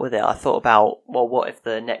came up with it, I thought about, well, what if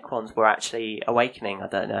the Necrons were actually awakening? I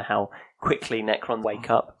don't know how quickly Necrons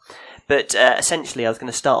wake up. But essentially, I was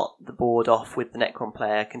going to start the board off with the Necron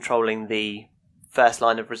player controlling the first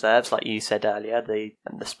line of reserves, like you said earlier, the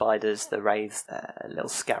spiders, the wraiths, little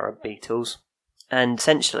scarab beetles. And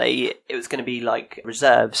essentially, it was going to be like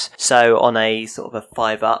reserves. So on a sort of a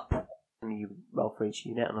 5-up, you roll for each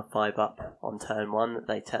unit on a 5-up on turn 1,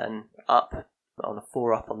 they turn up. On a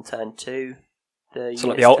 4-up on turn 2. So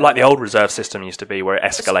like the old reserve system used to be, where it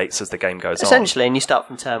escalates as the game goes on. Essentially, and you start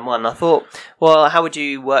from turn 1. I thought, well, how would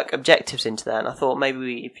you work objectives into that? And I thought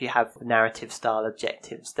maybe if you have narrative style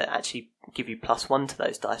objectives that actually give you +1 to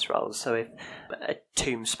those dice rolls. So if a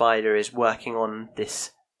tomb spider is working on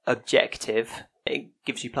this objective, it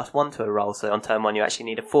gives you +1 to a roll. So on turn 1, you actually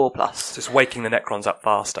need a 4+. Just waking the Necrons up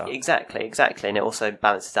faster. Exactly. And it also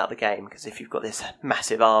balances out the game, because if you've got this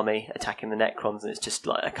massive army attacking the Necrons and it's just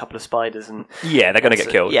like a couple of spiders, and yeah, they're going to get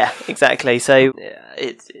killed. Yeah, exactly. So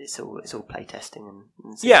it's all play testing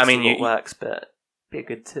and yeah, I mean, it works, but be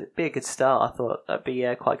a good start. I thought that'd be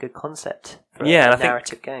quite a good concept for a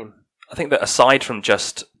narrative game. I think that aside from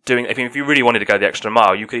just doing, if you really wanted to go the extra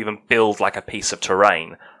mile, you could even build like a piece of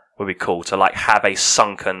terrain. Would be cool to like have a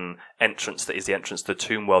sunken entrance that is the entrance to the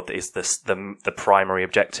tomb world that is the primary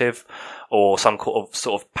objective, or some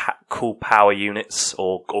sort of cool power units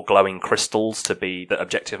or glowing crystals to be the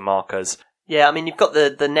objective markers. Yeah, I mean, you've got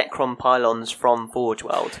the Necron pylons from Forge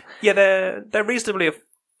World. Yeah, they're reasonably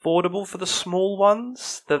affordable for the small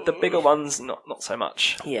ones. The bigger ones, not so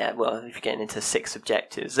much. Yeah, well, if you're getting into 6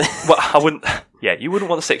 objectives. Well, I wouldn't. Yeah, you wouldn't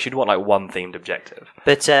want the 6. You'd want like one themed objective.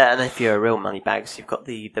 But and if you're a real moneybags, you've got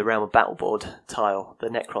the Realm of Battleboard tile, the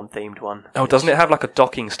Necron themed one. Oh, doesn't it have like a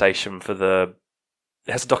docking station for the?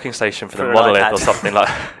 It has a docking station for the monolith or something like.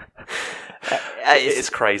 It's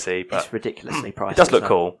crazy, but it's ridiculously priced. It does look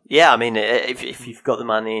cool. Yeah, I mean, if you've got the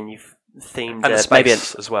money and you've themed, and the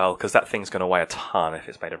space as well, because that thing's going to weigh a ton if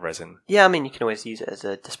it's made of resin. Yeah, I mean, you can always use it as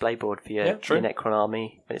a display board for your Necron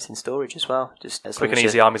army when it's in storage as well. Just as quick and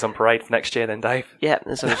easy armies on parade for next year, then, Dave. Yeah,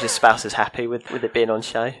 as long as your spouse is happy with it being on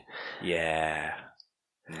show. Yeah.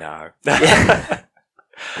 No. Yeah.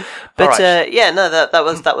 But right.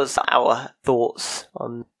 That was our thoughts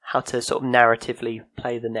on how to sort of narratively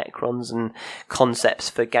play the Necrons and concepts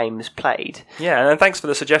for games played. Yeah, and thanks for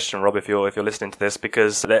the suggestion, Rob, if you're listening to this,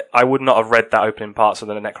 because I would not have read that opening parts of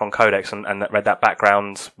the Necron Codex and read that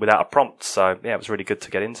background without a prompt. So yeah, it was really good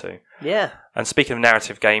to get into. Yeah. And speaking of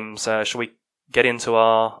narrative games, shall we get into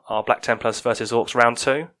our Black Templars versus Orcs round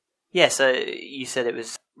 2? Yeah, so you said it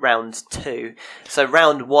was round 2. So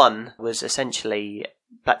round 1 was essentially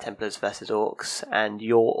Black Templars versus Orcs, and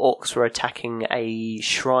your Orcs were attacking a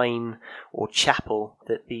shrine or chapel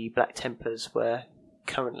that the Black Templars were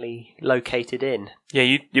currently located in.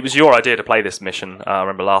 Yeah, it was your idea to play this mission, I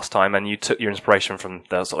remember last time, and you took your inspiration from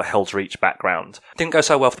the sort of Hell's Reach background. Didn't go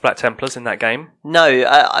so well for the Black Templars in that game. No,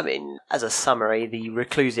 I mean, as a summary, the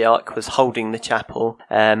Reclusiarch was holding the chapel,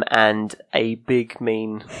 and a big,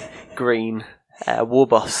 mean, green war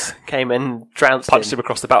boss came and trounced Punched him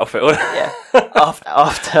across the battlefield. Yeah,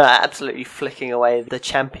 after absolutely flicking away the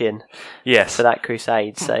champion. Yes. For that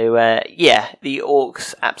crusade. So the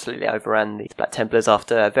Orcs absolutely overran the Black Templars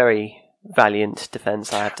after a very valiant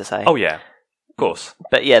defence, I have to say. Oh yeah, of course.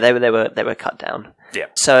 But yeah, they were cut down. Yeah.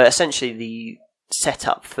 So essentially, the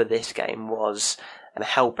setup for this game was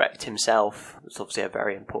Helbrecht himself, was obviously a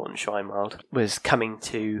very important Shrine World, was coming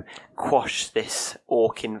to quash this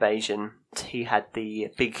Orc invasion. He had the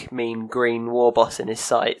big, mean, green war boss in his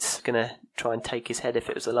sights, going to try and take his head if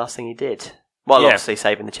it was the last thing he did. While obviously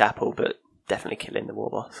saving the chapel, but definitely killing the war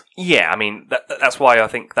boss. Yeah, I mean, that's why I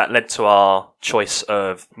think that led to our choice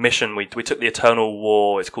of mission. We took the Eternal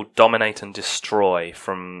War, it's called Dominate and Destroy,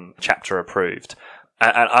 from Chapter Approved.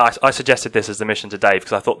 And I suggested this as the mission to Dave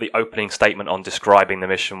because I thought the opening statement on describing the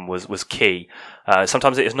mission was key.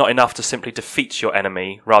 Sometimes it is not enough to simply defeat your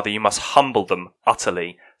enemy, rather you must humble them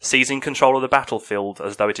utterly, seizing control of the battlefield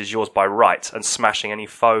as though it is yours by right, and smashing any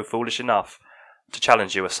foe foolish enough to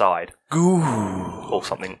challenge you aside. Ooh. Or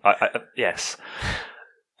something. Yes.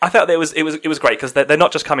 I thought that it was great because they're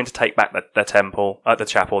not just coming to take back their temple, the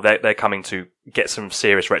chapel. They're coming to get some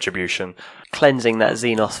serious retribution, cleansing that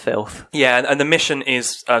Xenos filth. Yeah, and the mission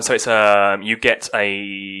is so it's you get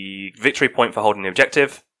a victory point for holding the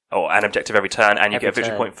objective, or an objective every turn, and you get a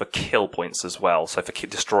victory point for kill points as well. So for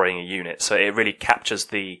destroying a unit, so it really captures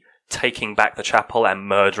the taking back the chapel and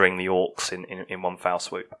murdering the Orcs in one foul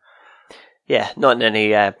swoop. Yeah, not in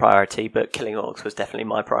any priority, but killing Orcs was definitely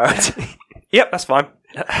my priority. Yep, that's fine.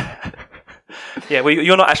 Yeah, well,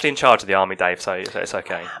 you're not actually in charge of the army, Dave, so it's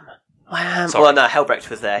okay. I am. Sorry. Well, no, Helbrecht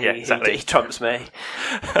was there. Yeah, exactly. He trumps me.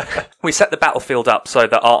 We set the battlefield up so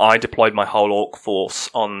that I deployed my whole Orc force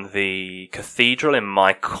on the cathedral in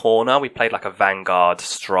my corner. We played like a Vanguard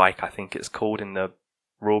strike, I think it's called in the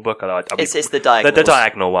rulebook. It's the diagonal. The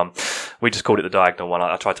diagonal one. We just called it the diagonal one.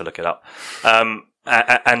 I tried to look it up.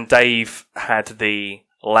 And Dave had the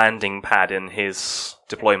landing pad in his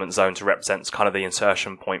deployment zone to represent kind of the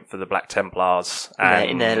insertion point for the Black Templars.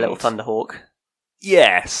 In their little Thunderhawk.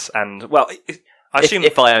 Yes, and well, I assume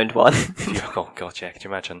if I owned one. Oh god, yeah, could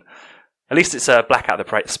you imagine? At least it's black out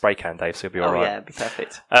the spray can, Dave, so you'll be alright. Yeah, it'd be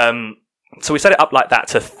perfect. So we set it up like that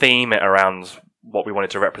to theme it around what we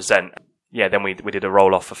wanted to represent. Yeah, then we did a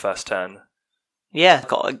roll off for first turn. Yeah,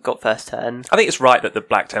 got first turn. I think it's right that the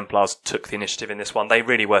Black Templars took the initiative in this one. They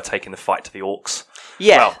really were taking the fight to the Orcs.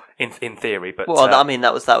 Yeah. Well, in theory, but... Well, I mean,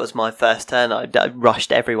 that was my first turn. I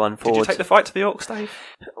rushed everyone forward. Did you take the fight to the Orcs, Dave?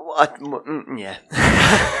 Yeah.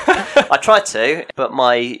 I tried to, but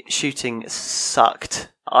my shooting sucked.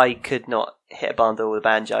 I could not hit a bundle with a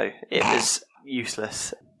banjo. It was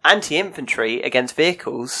useless. Anti-infantry against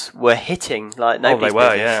vehicles were hitting like nobody's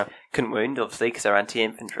business. Yeah. Couldn't wound, obviously, because they're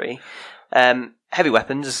anti-infantry. Heavy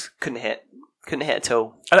weapons couldn't hit at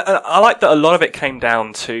all. And I like that a lot of it came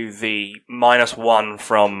down to the -1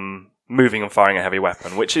 from moving and firing a heavy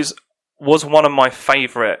weapon, which was one of my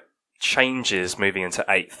favourite changes moving into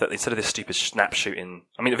 8th, that instead of this stupid snap shooting,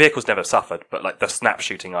 I mean the vehicles never suffered, but like the snap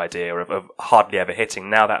shooting idea of hardly ever hitting,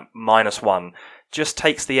 now that -1 just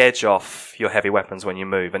takes the edge off your heavy weapons when you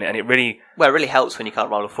move, and it really... Well, it really helps when you can't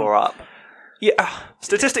roll a 4 up. Yeah,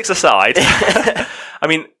 statistics aside, I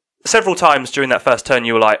mean... Several times during that first turn,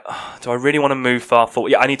 you were like, oh, do I really want to move far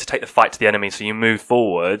forward? Yeah, I need to take the fight to the enemy, so you move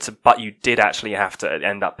forward, but you did actually have to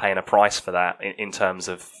end up paying a price for that in terms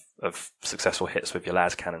of successful hits with your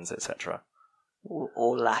las cannons, etc.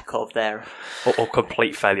 Or lack of there. Or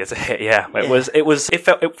complete failure to hit, yeah.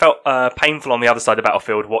 It felt painful on the other side of the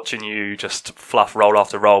battlefield watching you just fluff roll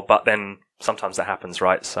after roll, but then sometimes that happens,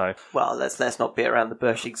 right? So, well, let's not beat around the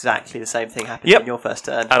bush. Exactly the same thing happened in your first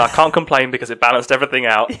turn, and I can't complain because it balanced everything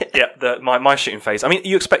out. My shooting phase. I mean,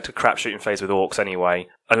 you expect a crap shooting phase with Orcs anyway,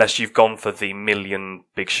 unless you've gone for the million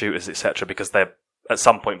big shooters, etc., because they're at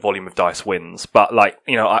some point volume of dice wins. But like,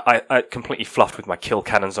 you know, I completely fluffed with my kill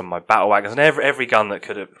cannons on my battle wagons, and every gun that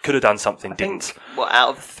could have done something didn't. Out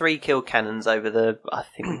of 3 kill cannons over I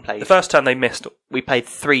think we played. The first turn they missed. We played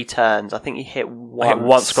 3 turns. I think you hit once. I hit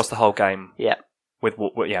once across the whole game. Yeah. With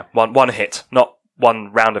one hit, not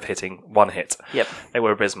one round of hitting, one hit. Yep. They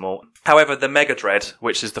were abysmal. However, the Mega Dread,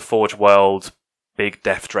 which is the Forge World big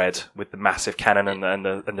Death Dread with the massive cannon and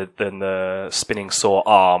the spinning saw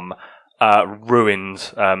arm, ruined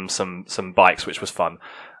some bikes, which was fun.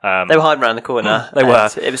 They were hiding around the corner. They were.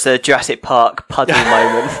 It was a Jurassic Park puddle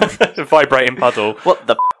moment. Vibrating puddle. What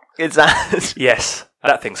the is that? Yes.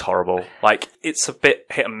 That thing's horrible. Like, it's a bit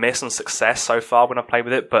hit and miss on success so far when I played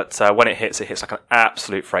with it, but when it hits like an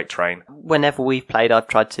absolute freight train. Whenever we've played, I've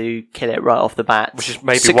tried to kill it right off the bat. Which is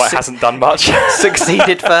maybe why it hasn't done much.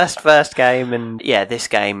 Succeeded first game, and yeah, this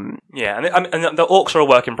game... Yeah, and the Orcs are a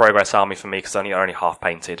work in progress army for me, because they're only half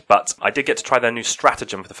painted, but I did get to try their new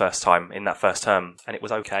stratagem for the first time in that first term, and it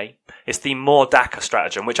was okay. It's the More Daka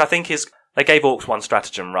stratagem, which I think is... They gave Orcs one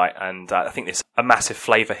stratagem, right, and I think it's a massive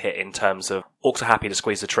flavour hit in terms of Orcs are happy to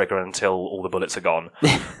squeeze the trigger until all the bullets are gone,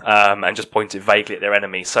 and just point it vaguely at their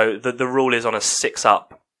enemy. So the rule is on a 6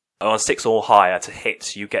 up, on a 6 or higher to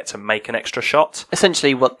hit, you get to make an extra shot.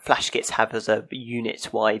 Essentially what Flash Kits have as a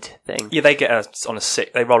unit-wide thing. Yeah, they get on a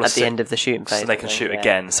 6, they roll a 6. At the end of the shooting phase. So they can shoot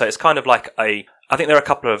again. So it's kind of like I think there are a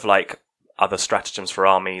couple of like other stratagems for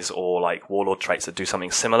armies or like warlord traits that do something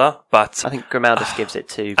similar, but I think Grimaldus gives it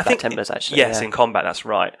to Black Templars actually. Yes, in combat, that's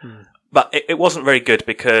right. But it wasn't very good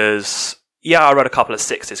because I rolled a couple of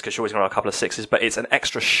 6s because you always roll a couple of 6s, but it's an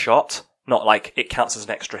extra shot, not like it counts as an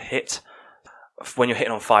extra hit. When you're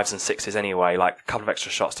hitting on 5s and 6s anyway, like a couple of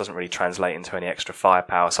extra shots doesn't really translate into any extra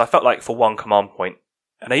firepower. So I felt like for one command point,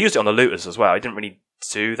 and I used it on the looters as well, I didn't really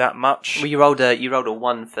do that much. Well, you rolled a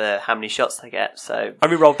 1 for how many shots they get, so... I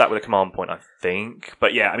re-rolled that with a command point, I think.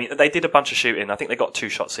 But yeah, I mean, they did a bunch of shooting. I think they got 2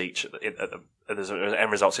 shots each at the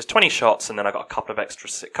end results. It's 20 shots, and then I got a couple of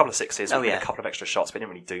 6s and a couple of extra shots, but it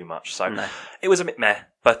didn't really do much. So It was a bit meh,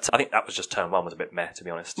 but I think that was just turn 1 was a bit meh, to be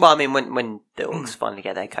honest. Well, I mean, when the Orcs finally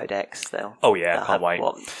get their codex, they'll can't have, wait.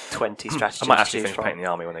 20 strategies I might actually finish from. painting the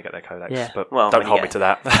army when they get their codex, Yeah. but well, don't hold me to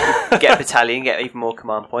that. Get a battalion, get even more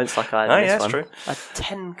command points like I had in this that's one. true. I had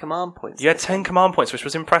 10 command points. You had 10 command points, which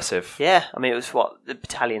was impressive. Yeah, I mean, it was the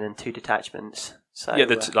battalion and 2 detachments. So yeah,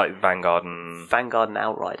 like Vanguard and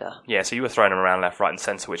Outrider. Yeah, so you were throwing them around left, right, and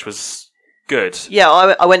centre, which was good. Yeah,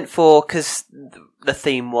 I went for because the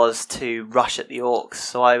theme was to rush at the Orcs,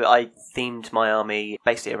 so I themed my army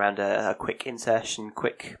basically around a quick insertion,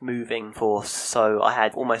 quick moving force. So I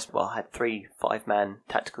had 3 5-man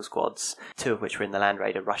tactical squads, 2 of which were in the Land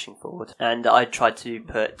Raider rushing forward, and I tried to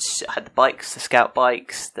had the bikes, the scout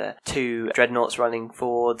bikes, the 2 dreadnoughts running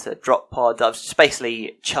forward, a drop pod. I was just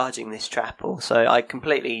basically charging this trapple. So I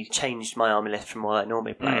completely changed my army list from what I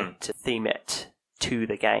normally play to theme it to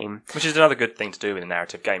the game. Which is another good thing to do in a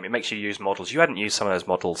narrative game. It makes you use models. You hadn't used some of those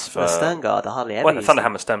models for... The Stern Guard, I hardly ever Well, the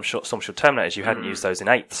Thunderhammer Stormshield Terminators, you hadn't used those in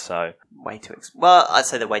 8th, so... Well, I'd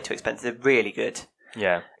say they're way too expensive. They're really good.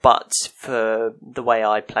 Yeah. But for the way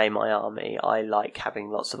I play my army, I like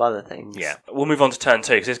having lots of other things. Yeah. We'll move on to turn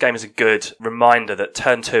 2, because this game is a good reminder that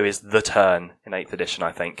turn 2 is the turn in 8th edition,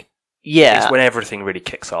 I think. Yeah. It's when everything really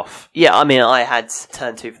kicks off. Yeah, I mean, I had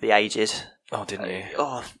turn 2 for the Aged. Oh, didn't you?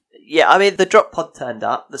 Yeah, I mean, the drop pod turned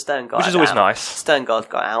up, the Stern Guard which is always out. nice. Stern Guard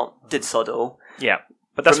got out, did sod all. Yeah.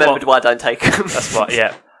 But that's remembered why I don't take them. That's what,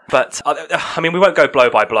 yeah. But, I mean, we won't go blow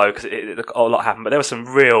by blow, because a lot happened, but there were some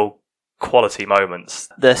real quality moments.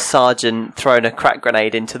 The sergeant throwing a crack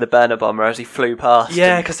grenade into the burner bomber as he flew past.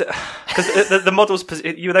 Yeah, because the model was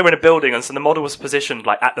they were in a building, and so the model was positioned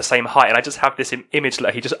like at the same height, and I just have this image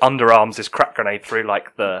that he just underarms this crack grenade through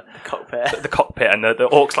like the cockpit, the cockpit, and the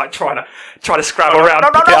orcs like trying to scramble around,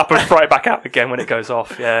 pick it up, and throw it back out again when it goes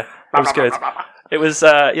off. Yeah, it was good. It was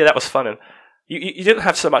that was fun. And you didn't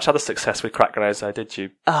have so much other success with crack grenades, though, did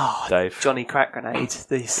you? Oh, Dave. Johnny Crack Grenade,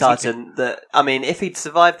 the sergeant that, I mean, if he'd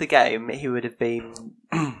survived the game, he would have been,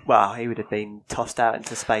 he would have been tossed out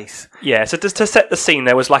into space. Yeah, so just to set the scene,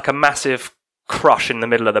 there was like a massive crush in the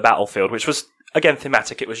middle of the battlefield, which was, again,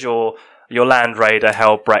 thematic. It was your Land Raider,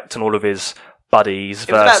 Helbrecht, and all of his buddies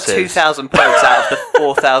it was versus... about 2,000 points out of the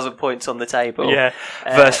 4,000 points on the table. Yeah,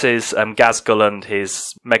 versus Gazgul and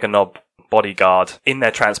his Mega Knob bodyguard in their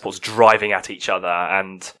transports driving at each other,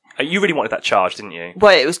 and you really wanted that charge, didn't you?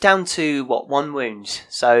 Well, it was down to 1 wound.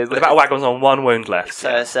 So the battle wagon was on 1 wound left. So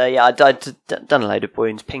I done a load of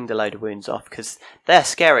wounds, pinged a load of wounds off because they're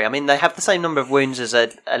scary. I mean, they have the same number of wounds as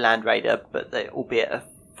a Land Raider, but they albeit a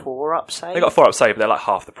 4-up save. They got a 4-up save, but they're like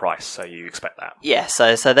half the price, so you expect that. Yeah,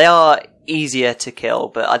 so they are easier to kill,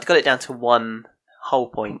 but I'd got it down to 1 hull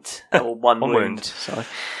point or one One wound. wound. Sorry.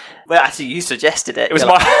 Well, actually, you suggested it. It was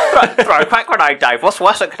You're like, throw a crack grenade, Dave. What's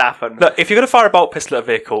worse that could happen? Look, if you're going to fire a bolt pistol at a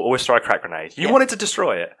vehicle, always throw a crack grenade. You Yeah. wanted to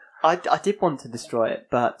destroy it. I did want to destroy it,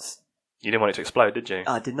 but You didn't want it to explode, did you?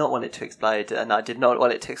 I did not want it to explode, and I did not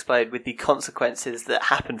want it to explode with the consequences that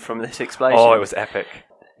happened from this explosion. Oh, it was epic.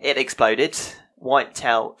 It exploded, wiped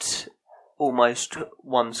out almost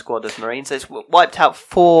one squad of Marines. So it's wiped out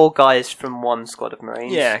 4 guys from one squad of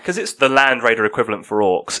Marines. Yeah, because it's the Land Raider equivalent for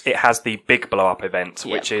Orcs. It has the big blow-up event,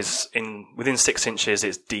 Yep. which is within 6 inches,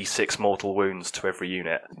 it's D6 mortal wounds to every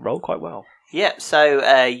unit. Rolled quite well. Yeah,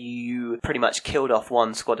 so you pretty much killed off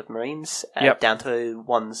one squad of Marines, Yep. down to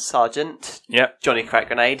one sergeant, Yep. Johnny Crack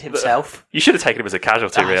Grenade himself. You should have taken him as a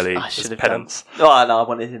casualty, really. I as should have penance. done. Oh, no, I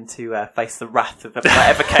wanted him to face the wrath of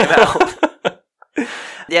whatever came out.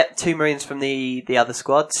 Yeah, 2 Marines from the other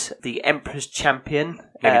squads. The Emperor's Champion.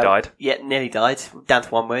 Nearly died. Yeah, nearly died. Down to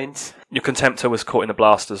 1 wound. Your Contemptor was caught in the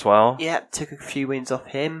blast as well. Yeah, took a few wounds off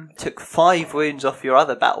him. Took 5 wounds off your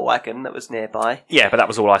other battle wagon that was nearby. Yeah, but that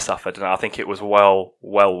was all I suffered, and I think it was well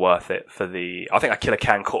worth it for the... I think I Killer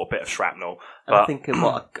Can caught a bit of shrapnel. And But I think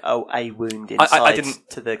a wound inside didn't-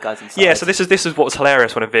 to the guys inside. yeah, so this is what's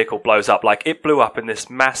hilarious when a vehicle blows up. Like, it blew up in this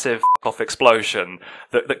massive off explosion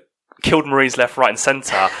that killed Marines left, right and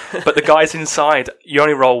centre, but the guys inside, you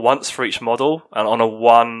only roll once for each model, and on a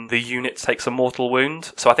 1, the unit takes a mortal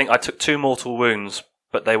wound. So I think I took 2 mortal wounds,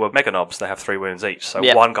 but they were mega knobs, they have 3 wounds each. So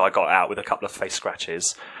Yep. one guy got out with a couple of face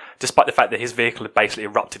scratches, despite the fact that his vehicle had basically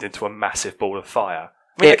erupted into a massive ball of fire.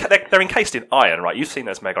 I mean, they're encased in iron, right? You've seen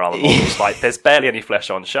those mega armor models. Like, there's barely any flesh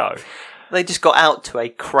on show. They just got out to a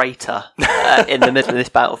crater in the middle of this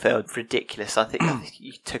battlefield. Ridiculous. I think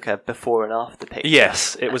you took a before and after picture.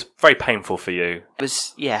 Yes, it was very painful for you. It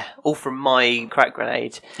was, all from my crack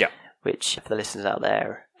grenade. Yeah. Which, for the listeners out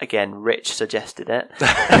there, again, Rich suggested it.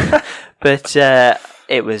 But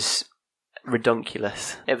it was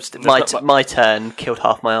redonkulous. It was my turn, killed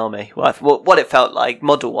half my army. What it felt like,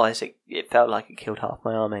 model-wise, it felt like it killed half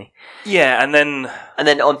my army. Yeah, and then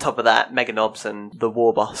On top of that, Mega Knobs and the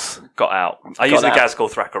War Boss. got out. I used the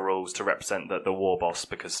Gazgul Thraka rules to represent the War Boss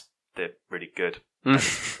because they're really good.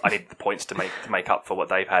 I need the points to make up for what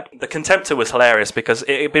they've had. The Contemptor was hilarious because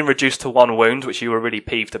it had been reduced to 1 wound, which you were really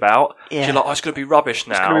peeved about. Yeah. You're like, it's going to be rubbish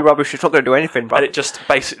now. It's going to be rubbish. It's not going to do anything. And it just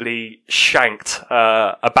basically shanked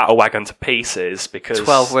a battle wagon to pieces because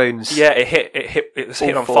 12 wounds. Yeah, it was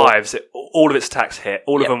hit on All 4. 5s. All of its attacks hit.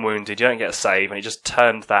 All Yep. of them wounded. You don't get a save, and it just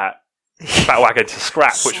turned that battle wagon to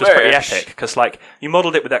scrap, which was pretty epic because you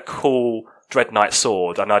modelled it with that cool Dread Knight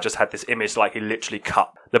sword, and I just had this image like he literally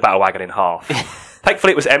cut the battle wagon in half.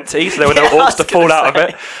 Thankfully, it was empty, so there were no orcs to fall out of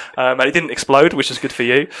it, and it didn't explode, which is good for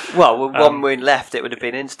you. Well, with 1 wound left, it would have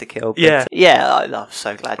been insta-kill. Yeah. I was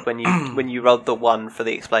so glad when you rolled the 1 for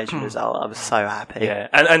the explosion result. I was so happy. Yeah,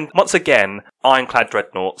 and once again, Ironclad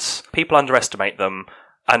Dreadnoughts, people underestimate them.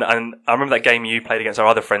 And I remember that game you played against our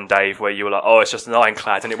other friend Dave, where you were like, "Oh, it's just an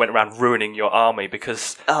ironclad," and it went around ruining your army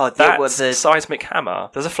because seismic hammer.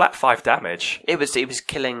 There's a flat 5 damage. It was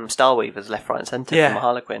killing Starweavers left, right, and centre Yeah. from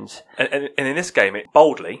Harlequins. And in this game, it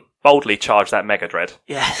boldly charged that Mega Dread.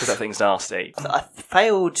 Yes. Because that thing's nasty. I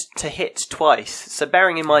failed to hit twice, so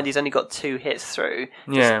bearing in mind he's only got 2 hits through,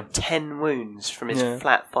 Yeah. 10 wounds from his Yeah.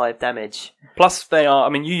 flat 5 damage. Plus,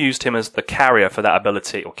 you used him as the carrier for that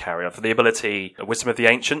ability, for the ability Wisdom of the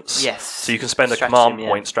Ancients. Yes. So you can spend a Stratagem, command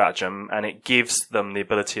point stratagem, and it gives them the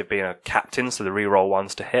ability of being a captain, so the reroll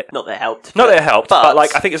ones to hit. Not that it helped. Not that it helped, but I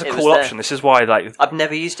think it's a it cool was there. option. This is why, I've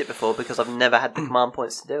never used it before because I've never had the command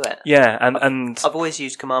points to do it. yeah, and I've always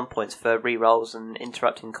used command points for re-rolls and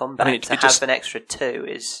interrupting combat. I mean, to have an extra 2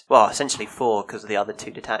 is, essentially 4 because of the other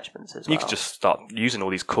 2 detachments as well. you could just start using all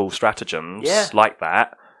these cool stratagems Yeah. like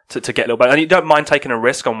that to get a little bit. And you don't mind taking a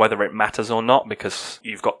risk on whether it matters or not because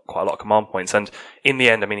you've got quite a lot of command points. And in the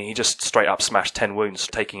end, he just straight up smashed 10 wounds,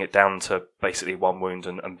 taking it down to basically 1 wound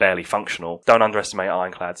and barely functional. Don't underestimate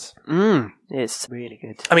Ironclads. It's really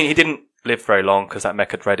good. He didn't live very long because that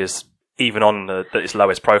Mecha Dread is, even on its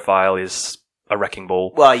lowest profile, is a wrecking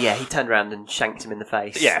ball. Well, yeah, he turned around and shanked him in the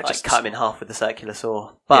face. Yeah, just cut him in half with the circular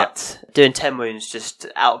saw. But doing 10 wounds just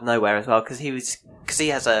out of nowhere as well, because he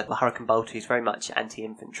has a Hurricane Bolt who's very much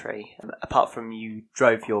anti-infantry. Apart from you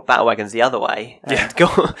drove your battle wagons the other way, and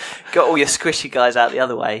got all your squishy guys out the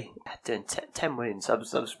other way. Doing 10 wounds, I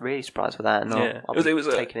was really surprised with that. And it was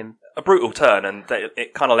taking him a brutal turn, and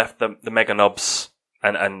it kind of left the Mega Knobs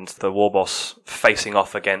and the War Boss facing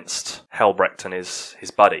off against Helbrecht and his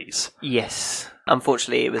buddies. Yes.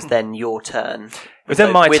 Unfortunately, it was then your turn. It was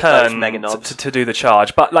then my with those turn Mega Knobs. to do the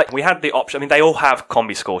charge. But like we had the option. I mean, they all have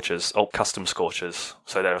combi scorchers or custom scorchers.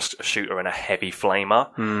 So there's a shooter and a heavy flamer.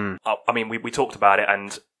 I mean, we talked about it,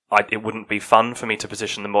 and it wouldn't be fun for me to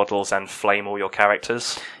position the models and flame all your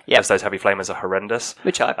characters, because those heavy flamers are horrendous.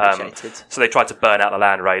 Which I appreciated. So they tried to burn out the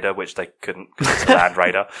Land Raider, which they couldn't, because it's a Land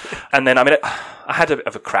Raider. And then, I mean, I had a bit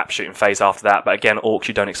of a crap shooting phase after that, but again, Orcs,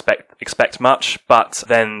 you don't expect much. But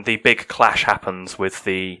then the big clash happens with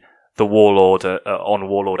the Warlord on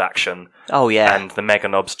Warlord action. Oh, yeah. And the Mega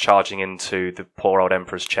Knobs charging into the poor old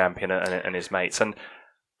Emperor's champion and his mates. And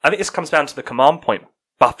I think this comes down to the command point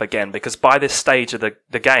buff again, because by this stage of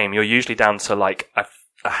the game, you're usually down to like a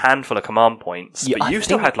handful of command points, but you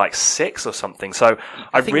still had like 6 or something. So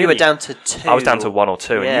I think you were down to 2. I was down to 1 or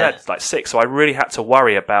 2, and you had like 6. So I really had to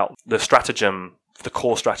worry about the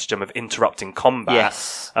core stratagem of interrupting combat.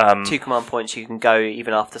 Yes. 2 command points, you can go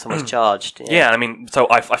even after someone's charged. Yeah, I mean, so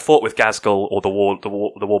I fought with Ghazghkull or the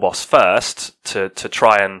war boss first to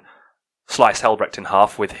try and slice Helbrecht in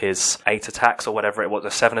half with his 8 attacks or whatever it was, the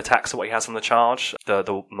 7 attacks or what he has on the charge,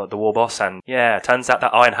 the war boss, and yeah, it turns out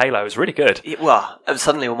that Iron Halo is really good.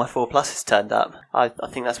 Suddenly all my 4+s turned up. I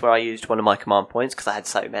think that's where I used one of my command points, because I had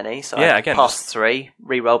so many, so I passed 3,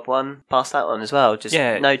 re-rolled 1, passed that one as well,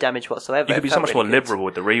 no damage whatsoever. You could be so much more liberal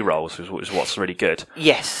with the re-rolls, which is what's really good.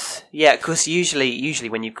 Yes, yeah, because usually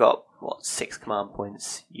when you've got 6 command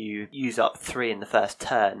points, you use up 3 in the first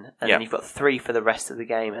turn, and then you've got 3 for the rest of the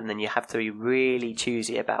game, and then you have to be really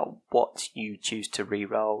choosy about what you choose to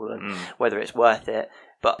re-roll and whether it's worth it.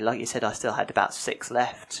 But like you said, I still had about 6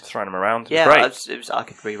 left. Throwing them around. Yeah, great. I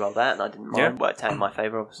could re-roll that, and I didn't mind. Worked out in my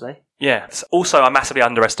favour, obviously. Yeah. Also, I massively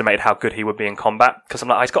underestimated how good he would be in combat, because I'm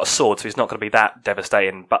like, he's got a sword, so he's not going to be that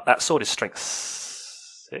devastating, but that sword is strength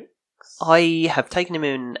 6. I have taken him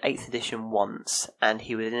in 8th edition once, and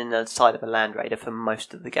he was in the side of a Land Raider for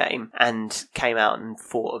most of the game, and came out and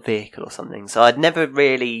fought a vehicle or something. So I'd never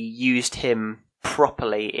really used him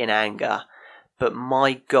properly in anger, but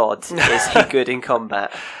my God, is he good in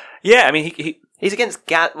combat. Yeah, I mean, he's against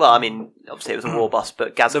well, I mean, obviously it was a war boss,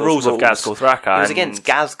 but Ghazghkull's the rules of Ghazghkull Thraka. He was against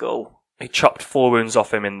Ghazghkull. He chopped 4 wounds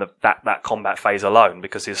off him in that combat phase alone,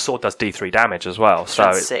 because his sword does D3 damage as well.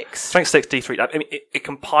 Strength 6. Strength 6, D3. I mean, it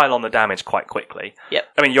can pile on the damage quite quickly. Yep.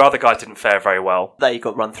 I mean, your other guys didn't fare very well. They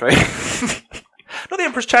got run through. Not the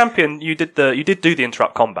Emperor's Champion. You did do the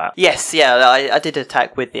interrupt combat. Yes, yeah, I did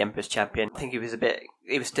attack with the Emperor's Champion. I think he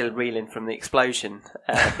was still reeling from the explosion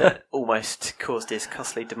that almost caused his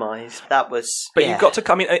costly demise. That was. But you got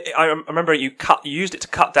to. I mean, I remember you used it to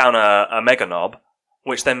cut down a Mega Knob,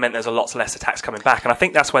 which then meant there's a lot less attacks coming back. And I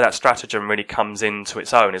think that's where that stratagem really comes into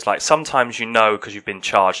its own. It's like sometimes because you've been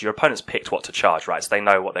charged, your opponent's picked what to charge, right? So they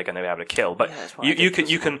know what they're going to be able to kill. But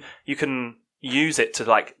you can use it to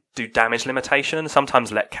like do damage limitation and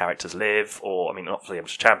sometimes let characters live, or I mean not for the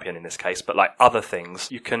Emperor's Champion in this case, but like other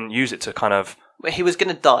things. You can use it to kind of. He was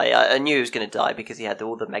going to die. I knew he was going to die because he had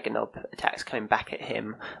all the Mega Knob attacks coming back at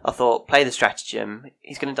him. I thought, play the stratagem.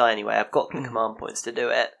 He's going to die anyway. I've got the command points to do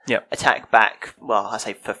it. Yep. Attack back. Well, I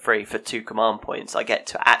say for free for 2 command points. I get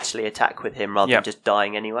to actually attack with him rather than just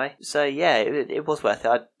dying anyway. So yeah, it was worth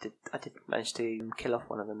it. I did manage to kill off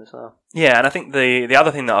one of them as well. Yeah, and I think the other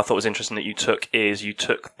thing that I thought was interesting that you took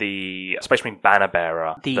the Space Marine Banner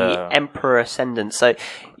Bearer. The Emperor Ascendant. So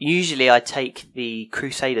usually I take the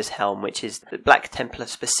Crusader's Helm, which is the Black Templar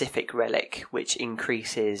specific relic, which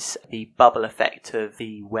increases the bubble effect of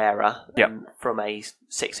the wearer from a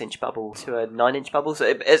 6-inch bubble to a 9-inch bubble. So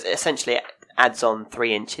it essentially adds on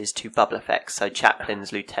 3 inches to bubble effects. So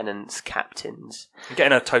chaplains, lieutenants, captains.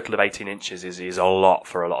 Getting a total of 18 inches is a lot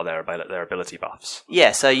for a lot of their ability buffs.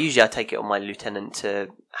 Yeah, so usually I take it on my lieutenant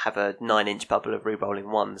to have a 9-inch bubble of re-rolling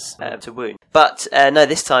 1s to wound. But no,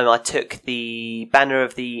 this time I took the Banner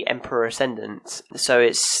of the Emperor Ascendant. So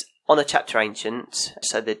it's on a Chapter Ancient.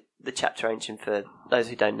 So the Chapter Ancient, for those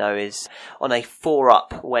who don't know, is on a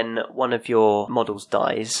 4-up. When one of your models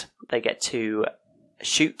dies, they get to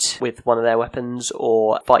shoot with one of their weapons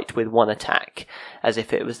or fight with 1 attack, as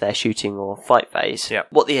if it was their shooting or fight phase. Yep.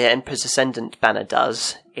 What the Emperor's Ascendant banner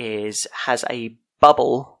does is has a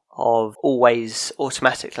bubble of always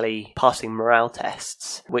automatically passing morale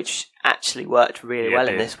tests, which actually worked really well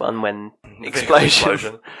in this one when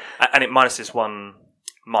explosion. And it minuses 1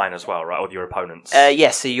 mine as well, right? Or your opponents?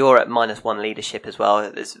 Yes, so you're at -1 leadership as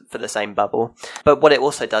well for the same bubble. But what it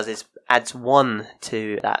also does is adds 1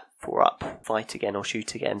 to that 4-up fight again or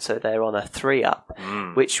shoot again, so they're on a 3-up,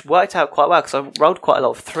 which worked out quite well because I rolled quite a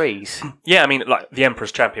lot of 3s. Yeah, I mean, like the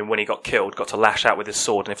Emperor's champion, when he got killed, got to lash out with his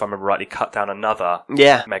sword, and if I remember rightly, cut down another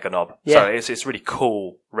Mega Knob. Yeah. So it's a really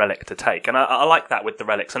cool relic to take, and I like that with the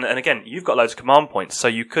relics. And again, you've got loads of command points, so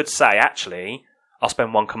you could say, actually, I'll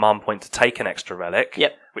spend 1 command point to take an extra relic,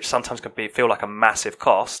 which sometimes can feel like a massive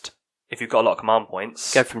cost if you've got a lot of command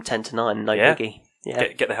points. Go from 10 to 9, no biggie. Yeah.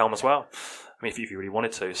 Get the helm as well. I mean, if you really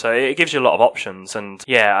wanted to. So it gives you a lot of options. And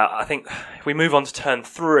yeah, I think if we move on to turn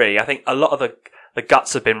 3, I think a lot of the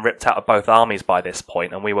guts have been ripped out of both armies by this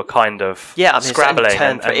point, and we were kind of scrabbling.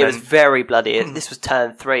 Turn 3. It was very bloody. This was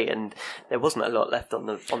turn 3, and there wasn't a lot left on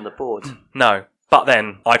the board. No. But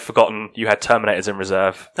then, I'd forgotten you had Terminators in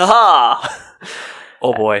reserve. Aha!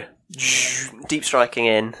 Oh boy. Deep striking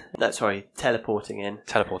in. No, sorry, teleporting in.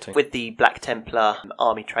 Teleporting. With the Black Templar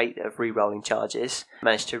army trait of re-rolling charges.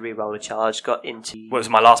 Managed to re-roll a charge, got into... Well, it was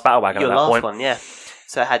my last battle wagon at that point. Your last one, yeah.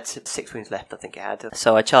 So I had 6 wounds left, I think it had.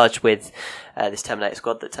 So I charged with this Terminator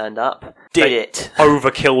squad that turned up. They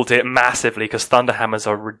overkilled it massively because Thunderhammers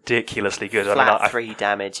are ridiculously good. Flat 3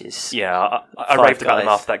 damage is... Yeah, I raved about them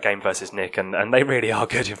after that game versus Nick, and they really are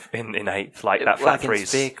good in 8th. Like, that flat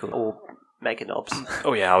 3's... vehicle or Mega Knobs.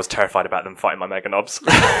 Oh yeah, I was terrified about them fighting my Mega Knobs.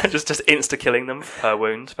 just insta-killing them per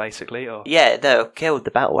wound, basically. Or... Yeah, they killed the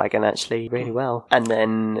battle wagon actually really well. And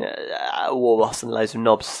then Warboss and loads of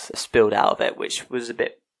knobs spilled out of it, which was a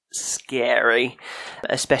bit scary,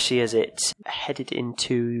 especially as it headed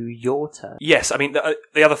into your turn. Yes, I mean,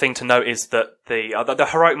 the other thing to note is that the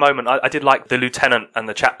heroic moment, I did like the Lieutenant and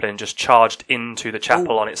the Chaplain just charged into the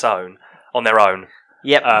chapel on their own.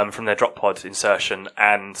 Yep. From their drop pod insertion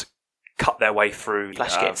and cut their way through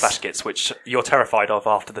flash kits, which you're terrified of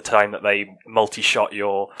after the time that they multi-shot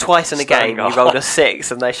your... Twice in a game, you rolled a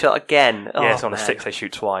 6 and they shot again. Yes, on a 6 they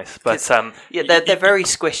shoot twice. But they're very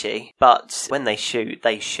squishy, but when they shoot,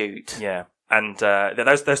 they shoot. Yeah. And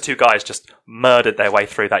those 2 guys just murdered their way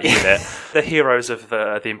through that unit. The heroes of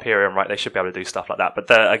the Imperium, right, they should be able to do stuff like that.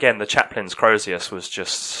 But again, the Chaplain's Crozius was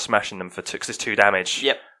just smashing them for 2, because it's 2 damage.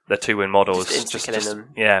 Yep. The 2-win models just them.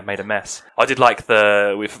 Yeah, made a mess. I did like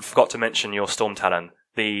we forgot to mention your Storm Talon,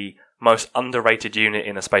 the most underrated unit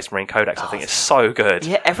in the Space Marine Codex. I think it's so good.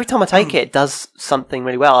 Yeah, every time I take it does something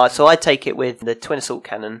really well. So I take it with the Twin Assault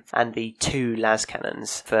Cannon and the 2 las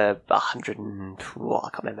cannons for 100 and... I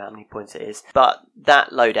can't remember how many points it is. But that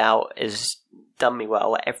loadout has done me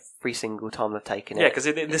well every single time I've taken it. Yeah, because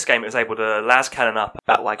in this game it was able to las cannon up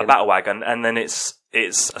a battle wagon, and then its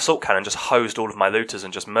assault cannon just hosed all of my looters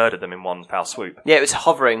and just murdered them in one foul swoop. Yeah, it was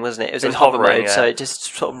hovering, wasn't it? It was in hover mode, so it just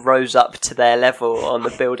sort of rose up to their level on the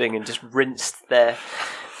building and just rinsed them.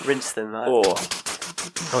 I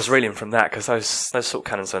was reeling from that because those assault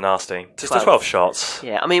cannons are nasty. Just 12 shots.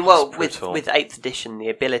 Yeah, I mean, well, with 8th edition, the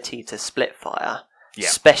ability to split fire... Yeah.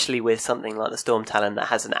 Especially with something like the Storm Talon that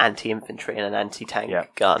has an anti-infantry and an anti-tank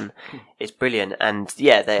gun, is brilliant. And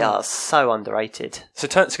yeah, they are so underrated. So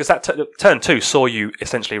because turn 2 saw you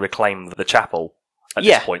essentially reclaim the chapel at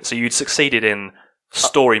this point. So you'd succeeded in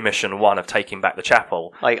story mission 1 of taking back the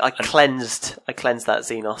chapel. I cleansed that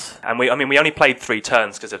Xenos. And we only played 3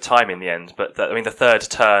 turns because of time in the end. But the 3rd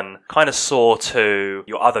turn kind of saw to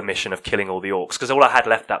your other mission of killing all the orcs, because all I had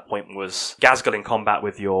left at that point was Gazgul in combat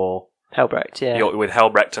with your Helbrecht, yeah. With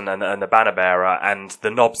Helbrecht and the banner bearer and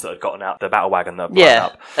the knobs that had gotten out, the battle wagon that had blown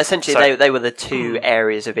up. Essentially they were the 2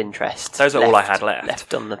 areas of interest. Those are all I had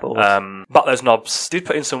left on the board. But those knobs did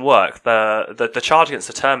put in some work. The charge against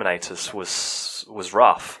the Terminators was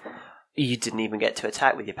rough. You didn't even get to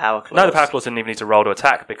attack with your power claws. No, the power claws didn't even need to roll to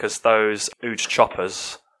attack because those Ooge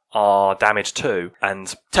choppers are damaged 2,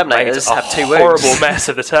 and Terminators have 2 wounds. Horrible mess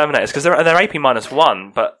of the Terminators because they're AP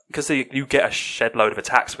 -1, but because you get a shed load of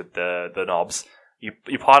attacks with the knobs, you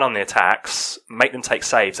pile on the attacks, make them take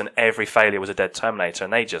saves, and every failure was a dead Terminator,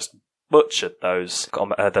 and they just butchered those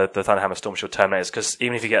the Thunderhammer Stormshield Terminators, because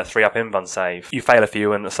even if you get a 3-up invuln save, you fail a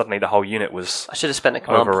few, and suddenly the whole unit was I should have spent a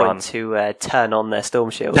command point to turn on their storm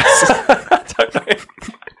shields. I don't know.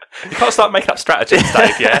 You can't start making up strategies,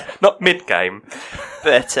 Dave, yeah? Not mid-game.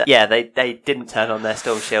 But, they didn't turn on their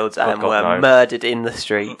storm shields and were murdered in the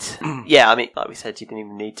street. Yeah, I mean, like we said, you didn't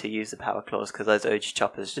even need to use the power claws because those Ooge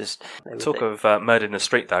choppers just... Talk of murdered in the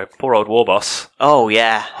street, though. Poor old Warboss. Oh,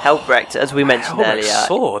 yeah. Helbrecht, as we mentioned earlier,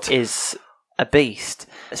 is a beast.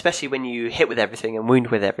 especially when you hit with everything and wound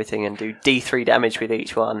with everything and do D3 damage with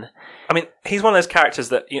each one. I mean, he's one of those characters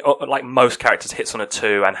that, like most characters, hits on a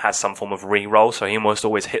 2 and has some form of re-roll, so he almost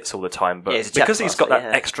always hits all the time. But because he's got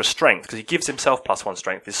that extra strength, because he gives himself +1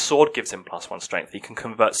 strength, his sword gives him +1 strength, he can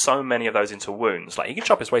convert so many of those into wounds. Like, he can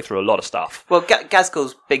chop his way through a lot of stuff. Well,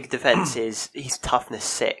 Ghazghkull's big defense is he's toughness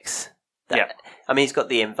 6. I mean, he's got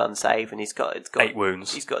the invuln save and he's got 8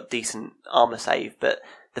 wounds. He's got a decent armor save, but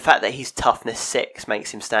the fact that he's toughness 6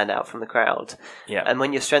 makes him stand out from the crowd. Yeah. And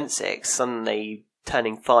when you're strength 6, suddenly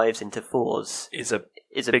turning 5s into 4s is a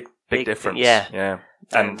big difference. Yeah.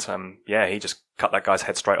 And he just cut that guy's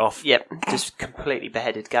head straight off. Yep, just completely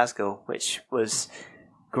beheaded Ghazghkull, which was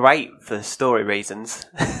great for story reasons.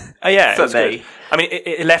 Yeah, for me. Good. I mean,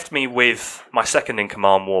 it left me with my second in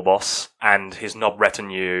command war boss and his knob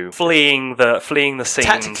retinue fleeing the scene.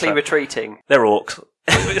 Tactically retreating. They're orcs.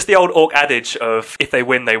 It's the old orc adage of if they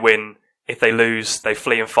win, they win. If they lose, they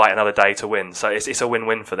flee and fight another day to win. So it's a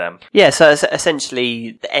win-win for them. Yeah, so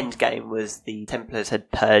essentially the end game was the Templars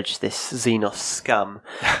had purged this Xenos scum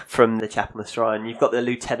from the chapel and the shrine. You've got the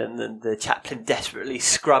lieutenant and the chaplain desperately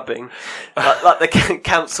scrubbing, like the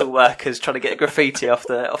council workers trying to get graffiti off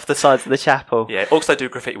the sides of the chapel. Yeah, orcs don't do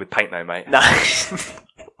graffiti with paint though, mate. No.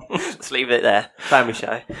 Let's leave it there. Family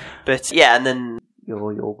show. But yeah, and then your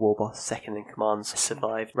war boss, second in command,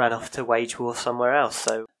 survived, ran off to wage war somewhere else,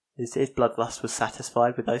 so his bloodlust was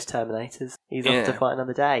satisfied with those Terminators. He's off to fight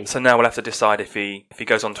another day. So now we'll have to decide if he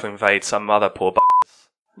goes on to invade some other poor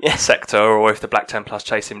sector, or if the Black Templars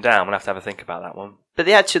chase him down. We'll have a think about that one. But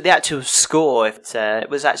the actual score, it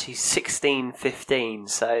was actually 16-15,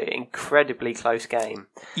 so incredibly close game.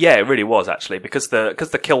 Yeah, it really was actually, because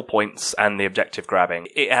the kill points and the objective grabbing,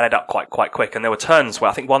 it added up quite quick. And there were turns where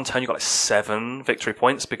I think one turn you got like 7 victory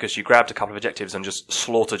points because you grabbed a couple of objectives and just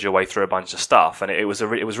slaughtered your way through a bunch of stuff. And it was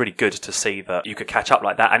really good to see that you could catch up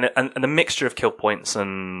like that. And the mixture of kill points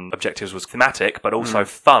and objectives was thematic, but also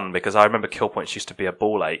fun, because I remember kill points used to be a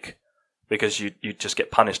ball ache, because you just get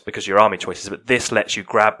punished because of your army choices. But this lets you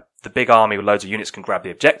grab the big army with loads of units, can grab the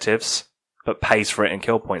objectives, but pays for it in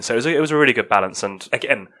kill points. So it was a really good balance, and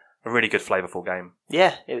again, a really good flavourful game.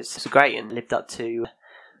 Yeah, it was great and lived up to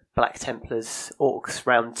Black Templars Orcs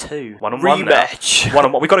round 2. 1-on-1 rematch.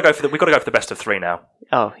 1-on-1. We got to go for the best of 3 now.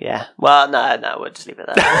 Oh yeah. Well, no, we'll just leave it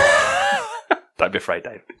there. Don't be afraid,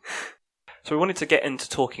 Dave. So we wanted to get into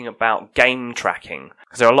talking about game tracking,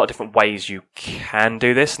 because there are a lot of different ways you can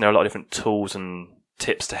do this, and there are a lot of different tools and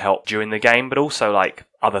tips to help during the game, but also like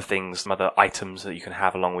other things, some other items that you can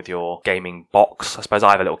have along with your gaming box. I suppose I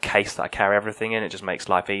have a little case that I carry everything in. It just makes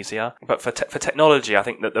life easier. But for technology, I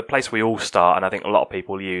think that the place we all start, and I think a lot of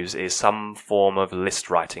people use, is some form of list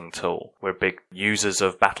writing tool. We're big users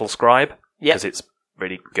of Battlescribe because it's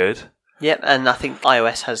really good. Yep, and I think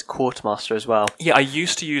iOS has Quartermaster as well. Yeah, I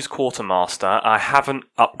used to use Quartermaster. I haven't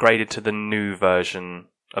upgraded to the new version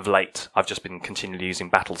of late. I've just been continually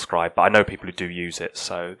using Battlescribe, but I know people who do use it.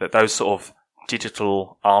 So that those sort of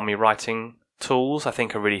digital army writing tools, I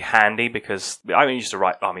think, are really handy, because I used to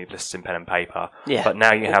write army lists in pen and paper. Yeah, but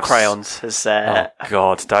now you have crayons. As oh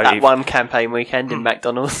God, don't that even... one campaign weekend in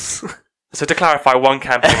McDonald's. So to clarify, one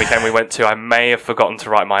campaign weekend we went to, I may have forgotten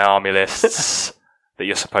to write my army lists that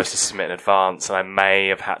you're supposed to submit in advance, and I may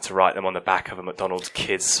have had to write them on the back of a McDonald's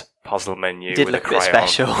kids puzzle menu. You did with look a a bit crayon.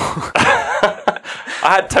 special.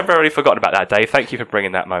 I had temporarily forgotten about that, Dave. Thank you for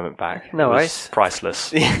bringing that moment back. No it was worries.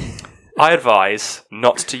 Priceless. I advise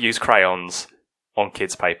not to use crayons on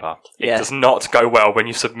kids' paper. It does not go well when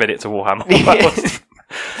you submit it to Warhammer World.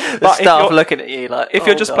 The staff looking at you like, if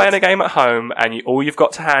you're just playing a game at home and all you've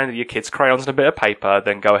got to hand are your kids' crayons and a bit of paper,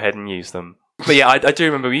 then go ahead and use them. But yeah, I do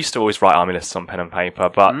remember we used to always write army lists on pen and paper,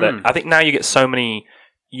 but I think now you get so many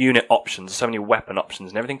unit options, so many weapon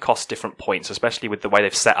options, and everything costs different points, especially with the way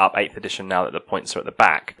they've set up 8th edition now that the points are at the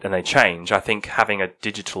back, and they change. I think having a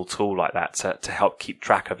digital tool like that to help keep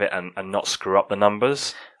track of it and not screw up the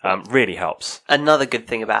numbers really helps. Another good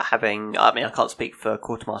thing about having, I mean, I can't speak for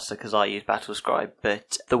Quartermaster because I use Battlescribe,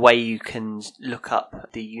 but the way you can look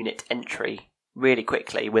up the unit entry really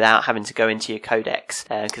quickly without having to go into your codex,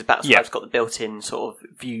 because Battlescribe's got the built-in sort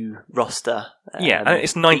of view roster. And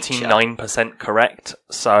it's 99% correct,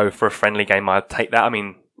 so for a friendly game I'd take that. I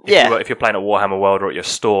mean, if you're playing at Warhammer World or at your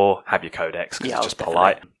store, have your codex, because it's just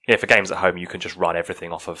polite. Yeah, for games at home you can just run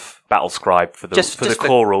everything off of Battlescribe for the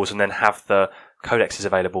core rules, and then have the codexes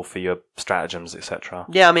available for your stratagems, etc.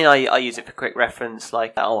 Yeah, I mean, I use it for quick reference,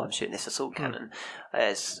 like, I'm shooting this assault cannon.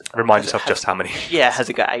 Remind yourself just how many. Yeah, has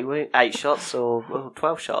it got 8 shots or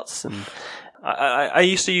 12 shots? And I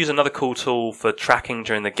used to use another cool tool for tracking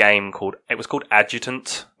during the game called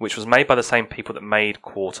Adjutant, which was made by the same people that made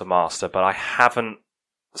Quartermaster, but I haven't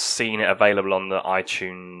seen it available on the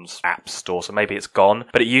iTunes App Store, so maybe it's gone.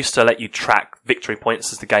 But it used to let you track victory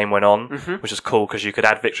points as the game went on, which is cool because you could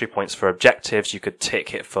add victory points for objectives. You could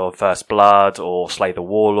tick it for First Blood or Slay the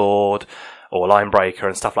Warlord or Linebreaker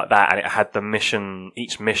and stuff like that. And it had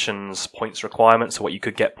each mission's points requirements, so what you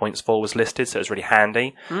could get points for was listed, so it was really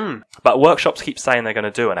handy. But workshops keep saying they're going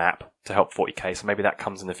to do an app to help 40k, so maybe that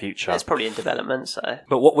comes in the future. It's probably in development, so.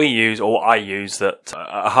 But what we use, or what I use that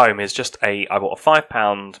at home, is just I bought a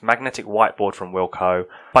 £5 magnetic whiteboard from Wilco,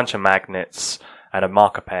 a bunch of magnets, and a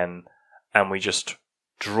marker pen, and we just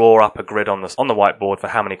draw up a grid on the whiteboard for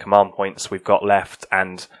how many command points we've got left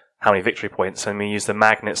and how many victory points, and we use the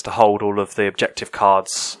magnets to hold all of the objective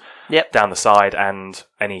cards down the side and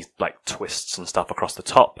any like twists and stuff across the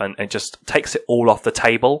top, and it just takes it all off the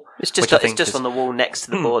table. It's just on the wall next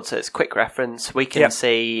to the board, so it's quick reference. We can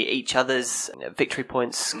see each other's victory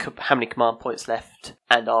points, how many command points left,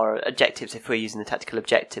 and our objectives if we're using the tactical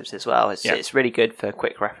objectives as well. It's really good for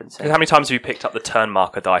quick referencing. How many times have you picked up the turn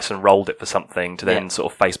marker dice and rolled it for something to then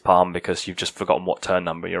sort of face palm because you've just forgotten what turn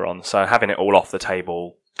number you're on? So having it all off the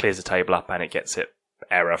table clears the table up and it gets it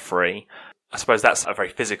error free. I suppose that's a very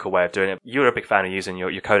physical way of doing it. You were a big fan of using your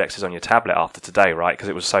codexes on your tablet after today, right? Because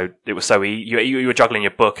it was so easy. You were juggling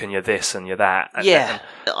your book and your this and your that.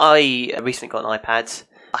 I recently got an iPad.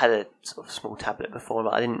 I had a sort of small tablet before,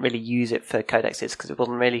 but I didn't really use it for codexes because it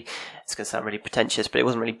wasn't really, it's going to sound really pretentious, but it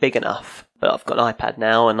wasn't really big enough. But I've got an iPad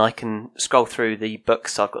now and I can scroll through the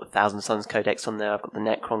books. So I've got the Thousand Suns Codex on there, I've got the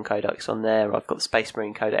Necron Codex on there, I've got the Space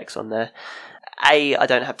Marine Codex on there. I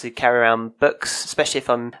don't have to carry around books, especially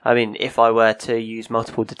if I were to use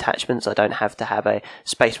multiple detachments, I don't have to have a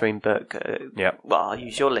Space Marine book. Well, I'll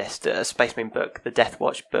use your list. A Space Marine book, the Death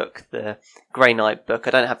Watch book, the Grey Knight book.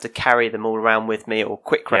 I don't have to carry them all around with me or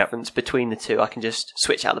quick reference between the two. I can just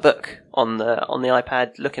switch out the book on the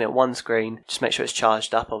iPad, looking at one screen, just make sure it's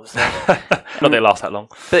charged up, obviously. Not that it lasts that long.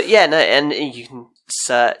 But yeah, no, and you can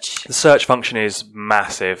search. The search function is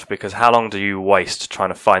massive because how long do you waste trying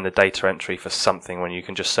to find the data entry for something when you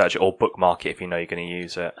can just search it or bookmark it if you know you're going to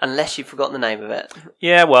use it? Unless you've forgotten the name of it.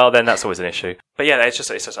 Yeah, well, then that's always an issue. But yeah, it's just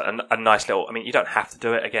a nice little. I mean, you don't have to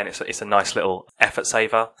do it. Again, it's a nice little effort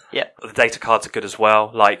saver. Yeah. The data cards are good as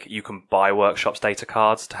well. Like you can buy workshops data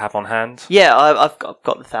cards to have on hand. Yeah, I've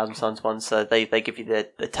got the Thousand Suns one. So they give you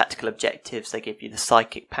the tactical objectives. They give you the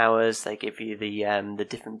psychic powers. They give you the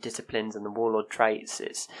different disciplines and the warlord traits.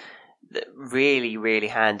 It's really, really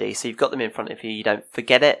handy. So you've got them in front of you. You don't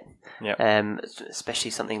forget it. Yeah. Especially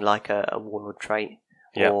something like a warlord trait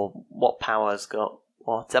or what power's got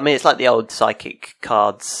what. I mean, it's like the old psychic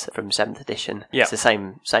cards from 7th edition. Yeah. It's the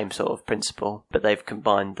same sort of principle, but they've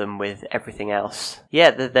combined them with everything else. Yeah,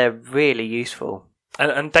 they're really useful.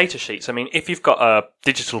 And data sheets. I mean, if you've got a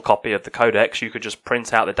digital copy of the codex, you could just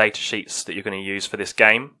print out the data sheets that you're going to use for this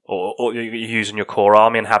game, or you use in your core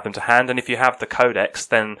army and have them to hand. And if you have the codex,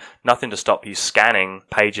 then nothing to stop you scanning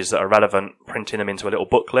pages that are relevant, printing them into a little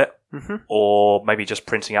booklet, or maybe just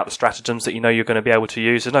printing out the stratagems that you know you're going to be able to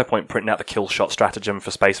use. There's no point printing out the kill shot stratagem for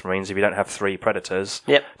Space Marines if you don't have 3 predators.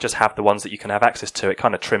 Yep. Just have the ones that you can have access to. It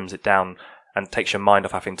kind of trims it down and takes your mind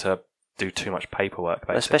off having to do too much paperwork,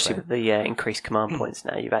 basically. Especially with the increased command points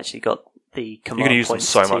now, you've actually got the command you can use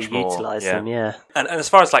points them so to much more. utilise them. Yeah. And as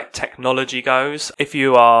far as like technology goes, if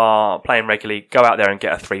you are playing regularly, go out there and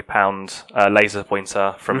get a £3 laser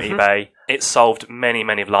pointer from eBay. It solved many,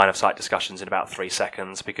 many line of sight discussions in about 3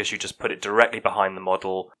 seconds because you just put it directly behind the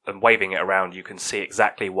model and waving it around, you can see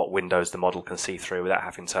exactly what windows the model can see through without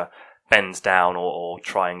having to bend down or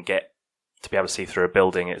try and get to be able to see through a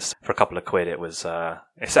building. It's for a couple of quid. It was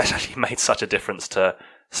it's actually made such a difference to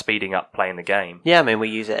speeding up playing the game. Yeah, I mean, we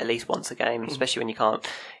use it at least once a game, especially when you can't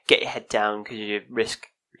get your head down because you risk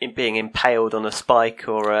being impaled on a spike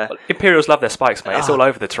or Imperials love their spikes, mate. It's all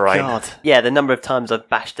over the terrain. God. Yeah, the number of times I've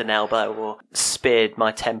bashed an elbow or speared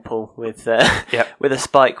my temple with with a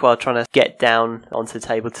spike while trying to get down onto the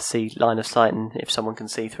table to see line of sight and if someone can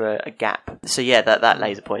see through a gap. So yeah, that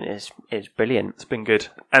laser point is brilliant. It's been good.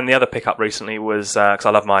 And the other pickup recently was, because I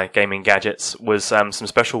love my gaming gadgets, was some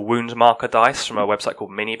special wound marker dice from a website called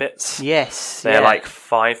Minibits. Yes. They're like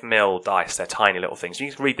 5mm dice. They're tiny little things.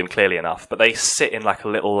 You can read them clearly enough, but they sit in like a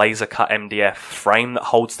little laser cut MDF frame that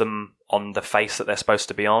holds them on the face that they're supposed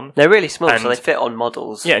to be on. They're really small, so they fit on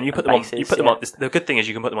models. Yeah, and you put them on. You put them on. The good thing is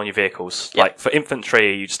you can put them on your vehicles. Like for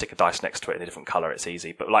infantry, you just stick a dice next to it in a different colour. It's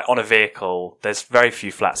easy. But like on a vehicle, there's very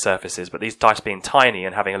few flat surfaces. But these dice being tiny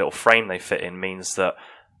and having a little frame they fit in means that,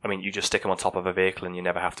 I mean, you just stick them on top of a vehicle and you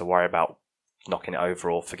never have to worry about knocking it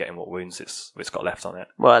over or forgetting what wounds it's got left on it.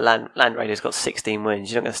 Well, Land Raider's got 16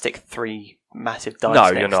 wounds. You're not going to stick 3 massive dice No,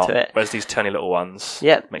 next you're not. to it. Whereas these tiny little ones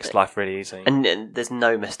makes life really easy. And there's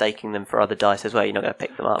no mistaking them for other dice as well. You're not going to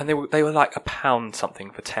pick them up. And they were like £1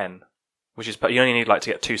 something for 10. But you only need like to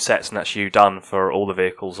get 2 sets, and that's you done for all the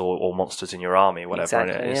vehicles or monsters in your army, whatever.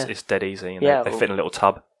 Exactly, and it's dead easy. And Yeah, they fit in a little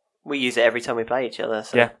tub. We use it every time we play each other.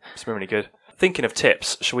 So. Yeah, it's been really good. Thinking of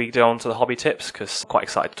tips, shall we go on to the hobby tips? Because I'm quite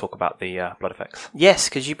excited to talk about the blood effects. Yes,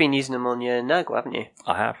 because you've been using them on your Nurgle, haven't you?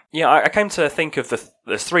 I have. Yeah, I came to think of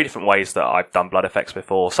there's 3 different ways that I've done blood effects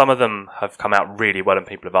before. Some of them have come out really well and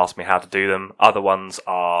people have asked me how to do them. Other ones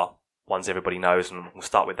are ones everybody knows, and we'll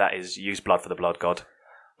start with that, is use blood for the blood god.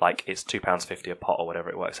 Like, it's £2.50 a pot or whatever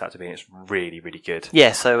it works out to be, and it's really, really good.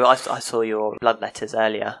 Yeah, so I saw your blood letters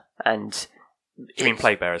earlier, and... You mean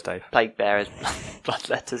Plague Bearers, Dave? Plague Bearers, blood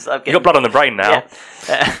letters. You've got blood on the brain now.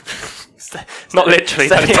 Yeah. Not literally,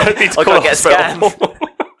 don't need to I call can't get hospital.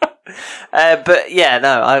 scanned. But yeah,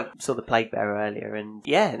 no, I saw the Plague Bearer earlier, and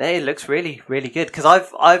yeah, no, it looks really, really good. Because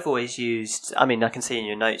I've always used. I mean, I can see in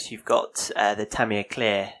your notes you've got the Tamiya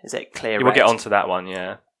Clear. Is it Clear? We'll get onto that one.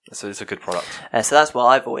 Yeah, so it's a good product. So that's what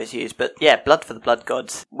I've always used. But yeah, Blood for the Blood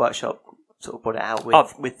Gods Workshop sort of brought it out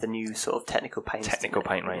with the new sort of technical paint. Technical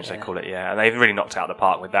paint range, they call it. Yeah, and they've really knocked it out of the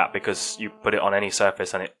park with that, because you put it on any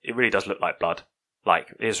surface and it really does look like blood.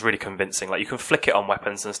 Like, it's really convincing. Like, you can flick it on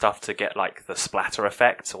weapons and stuff to get like the splatter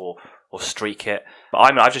effect or streak it. But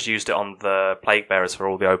I've just used it on the Plague Bearers for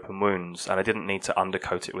all the open wounds, and I didn't need to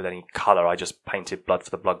undercoat it with any colour. I just painted blood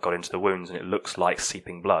for the blood god into the wounds, and it looks like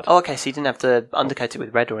seeping blood. Oh, okay, so you didn't have to undercoat it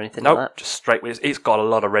with red or anything like that? Just straight with. It's got a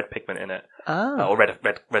lot of red pigment in it, or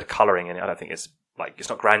red colouring in it. I don't think it's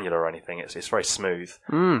not granular or anything. It's very smooth,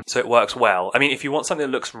 so it works well. I mean, if you want something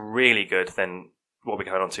that looks really good, then what we're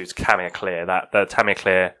going on to is Tamiya Clear. The Tamiya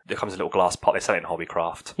Clear, it comes in a little glass pot. They sell it in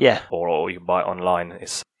Hobbycraft, or you can buy it online.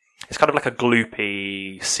 It's kind of like a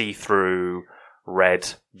gloopy, see-through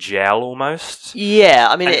red gel almost. Yeah,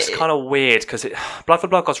 I mean, and it's kind of weird because Blood for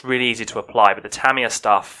Blood God's really easy to apply, but the Tamiya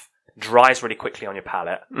stuff dries really quickly on your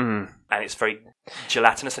palette, and it's very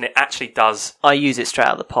gelatinous, and it actually does. I use it straight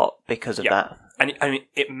out of the pot because of that, and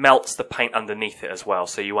it melts the paint underneath it as well.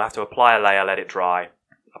 So you have to apply a layer, let it dry.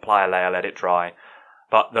 Apply a layer, let it dry.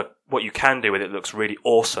 But what you can do with it looks really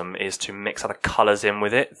awesome is to mix other colours in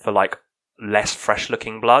with it for like less fresh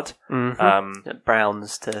looking blood.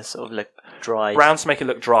 Browns to sort of look dry. Browns to make it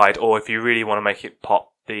look dried, or if you really want to make it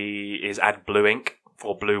pop, is add blue ink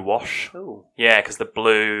or blue wash. Ooh. Yeah, because the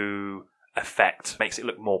blue effect makes it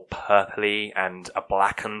look more purpley and a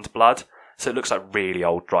blackened blood. So it looks like really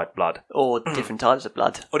old dried blood. Or different types of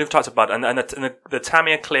blood. Or different types of blood. And the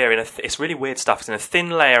Tamiya Clear, it's really weird stuff. It's in a thin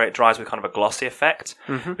layer, it dries with kind of a glossy effect.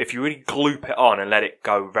 But if you really gloop it on and let it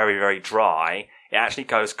go very, very dry, it actually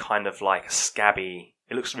goes kind of like a scabby.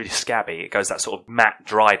 It looks really scabby. It goes that sort of matte,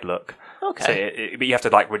 dried look. Okay. So but you have to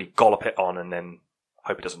like really gollop it on and then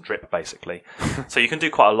hope it doesn't drip, basically. So you can do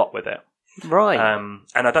quite a lot with it. Right. And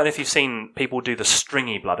I don't know if you've seen people do the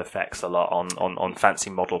stringy blood effects a lot on fancy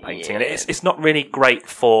model painting, and it's not really great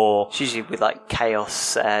for. It's usually with like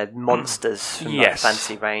chaos monsters from like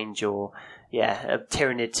fancy range, or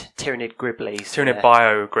Tyranid Gribblies. Tyranid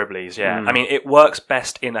Bio Gribblies, yeah. I mean, it works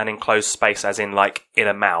best in an enclosed space, as in like in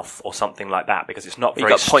a mouth or something like that, because it's not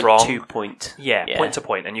very strong. Point to point. Yeah, point to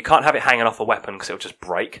point, and you can't have it hanging off a weapon because it'll just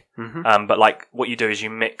break. But like what you do is you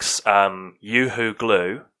mix Yoo-hoo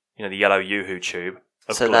glue. You know, the yellow Yoo-hoo tube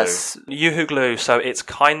of glue. That's Yoo-hoo glue, so it's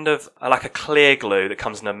kind of like a clear glue that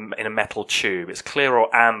comes in a metal tube. It's clear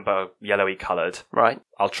or amber, yellowy coloured. Right.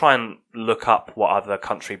 I'll try and look up what other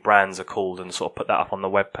country brands are called and sort of put that up on the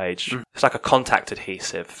webpage. It's like a contact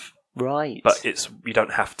adhesive. Right. But you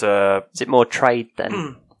don't have to... Is it more trade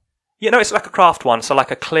then? Yeah, no, it's like a craft one. So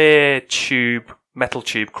like a clear tube, metal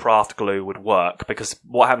tube craft glue would work, because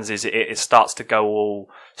what happens is it starts to go all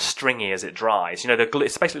stringy as it dries. You know, the glue,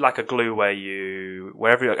 it's basically like a glue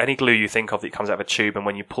where any glue you think of that comes out of a tube, and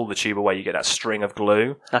when you pull the tube away, you get that string of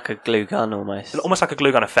glue. Like a glue gun almost. Almost like a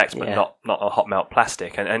glue gun effect, but not a hot melt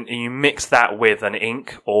plastic. And you mix that with an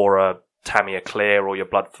ink or a Tamiya Clear or your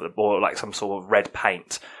or like some sort of red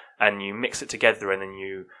paint, and you mix it together, and then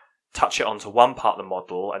you touch it onto one part of the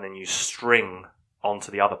model, and then you string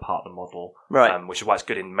onto the other part of the model, right? Which is why it's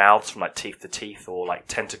good in mouths, from like teeth to teeth, or like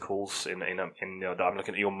tentacles. I'm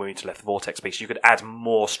looking at your Monitor Left Vortex piece. You could add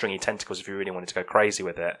more stringy tentacles if you really wanted to go crazy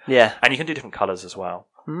with it. Yeah, and you can do different colours as well.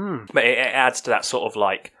 But it adds to that sort of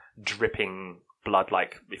like dripping blood.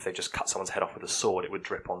 Like if they just cut someone's head off with a sword, it would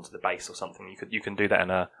drip onto the base or something. You can do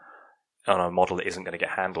that on a model that isn't going to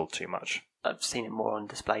get handled too much. I've seen it more on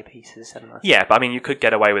display pieces, haven't I? Yeah, but I mean, you could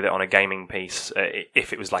get away with it on a gaming piece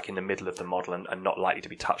if it was like in the middle of the model and not likely to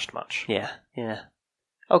be touched much. Yeah.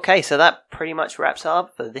 Okay, so that pretty much wraps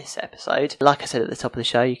up for this episode. Like I said at the top of the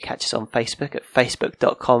show, you can catch us on Facebook at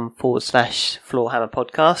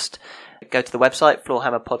facebook.com/floorhammerpodcast. Go to the website,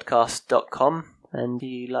 floorhammerpodcast.com. And if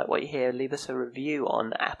you like what you hear, leave us a review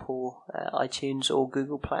on Apple, iTunes or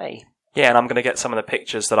Google Play. Yeah, and I'm going to get some of the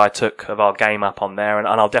pictures that I took of our game up on there, and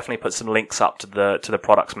I'll definitely put some links up to the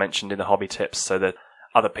products mentioned in the hobby tips so that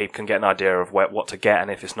other people can get an idea of what to get,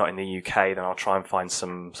 and if it's not in the UK, then I'll try and find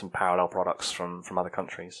some parallel products from other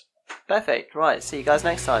countries. Perfect. Right, see you guys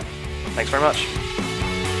next time. Thanks very much.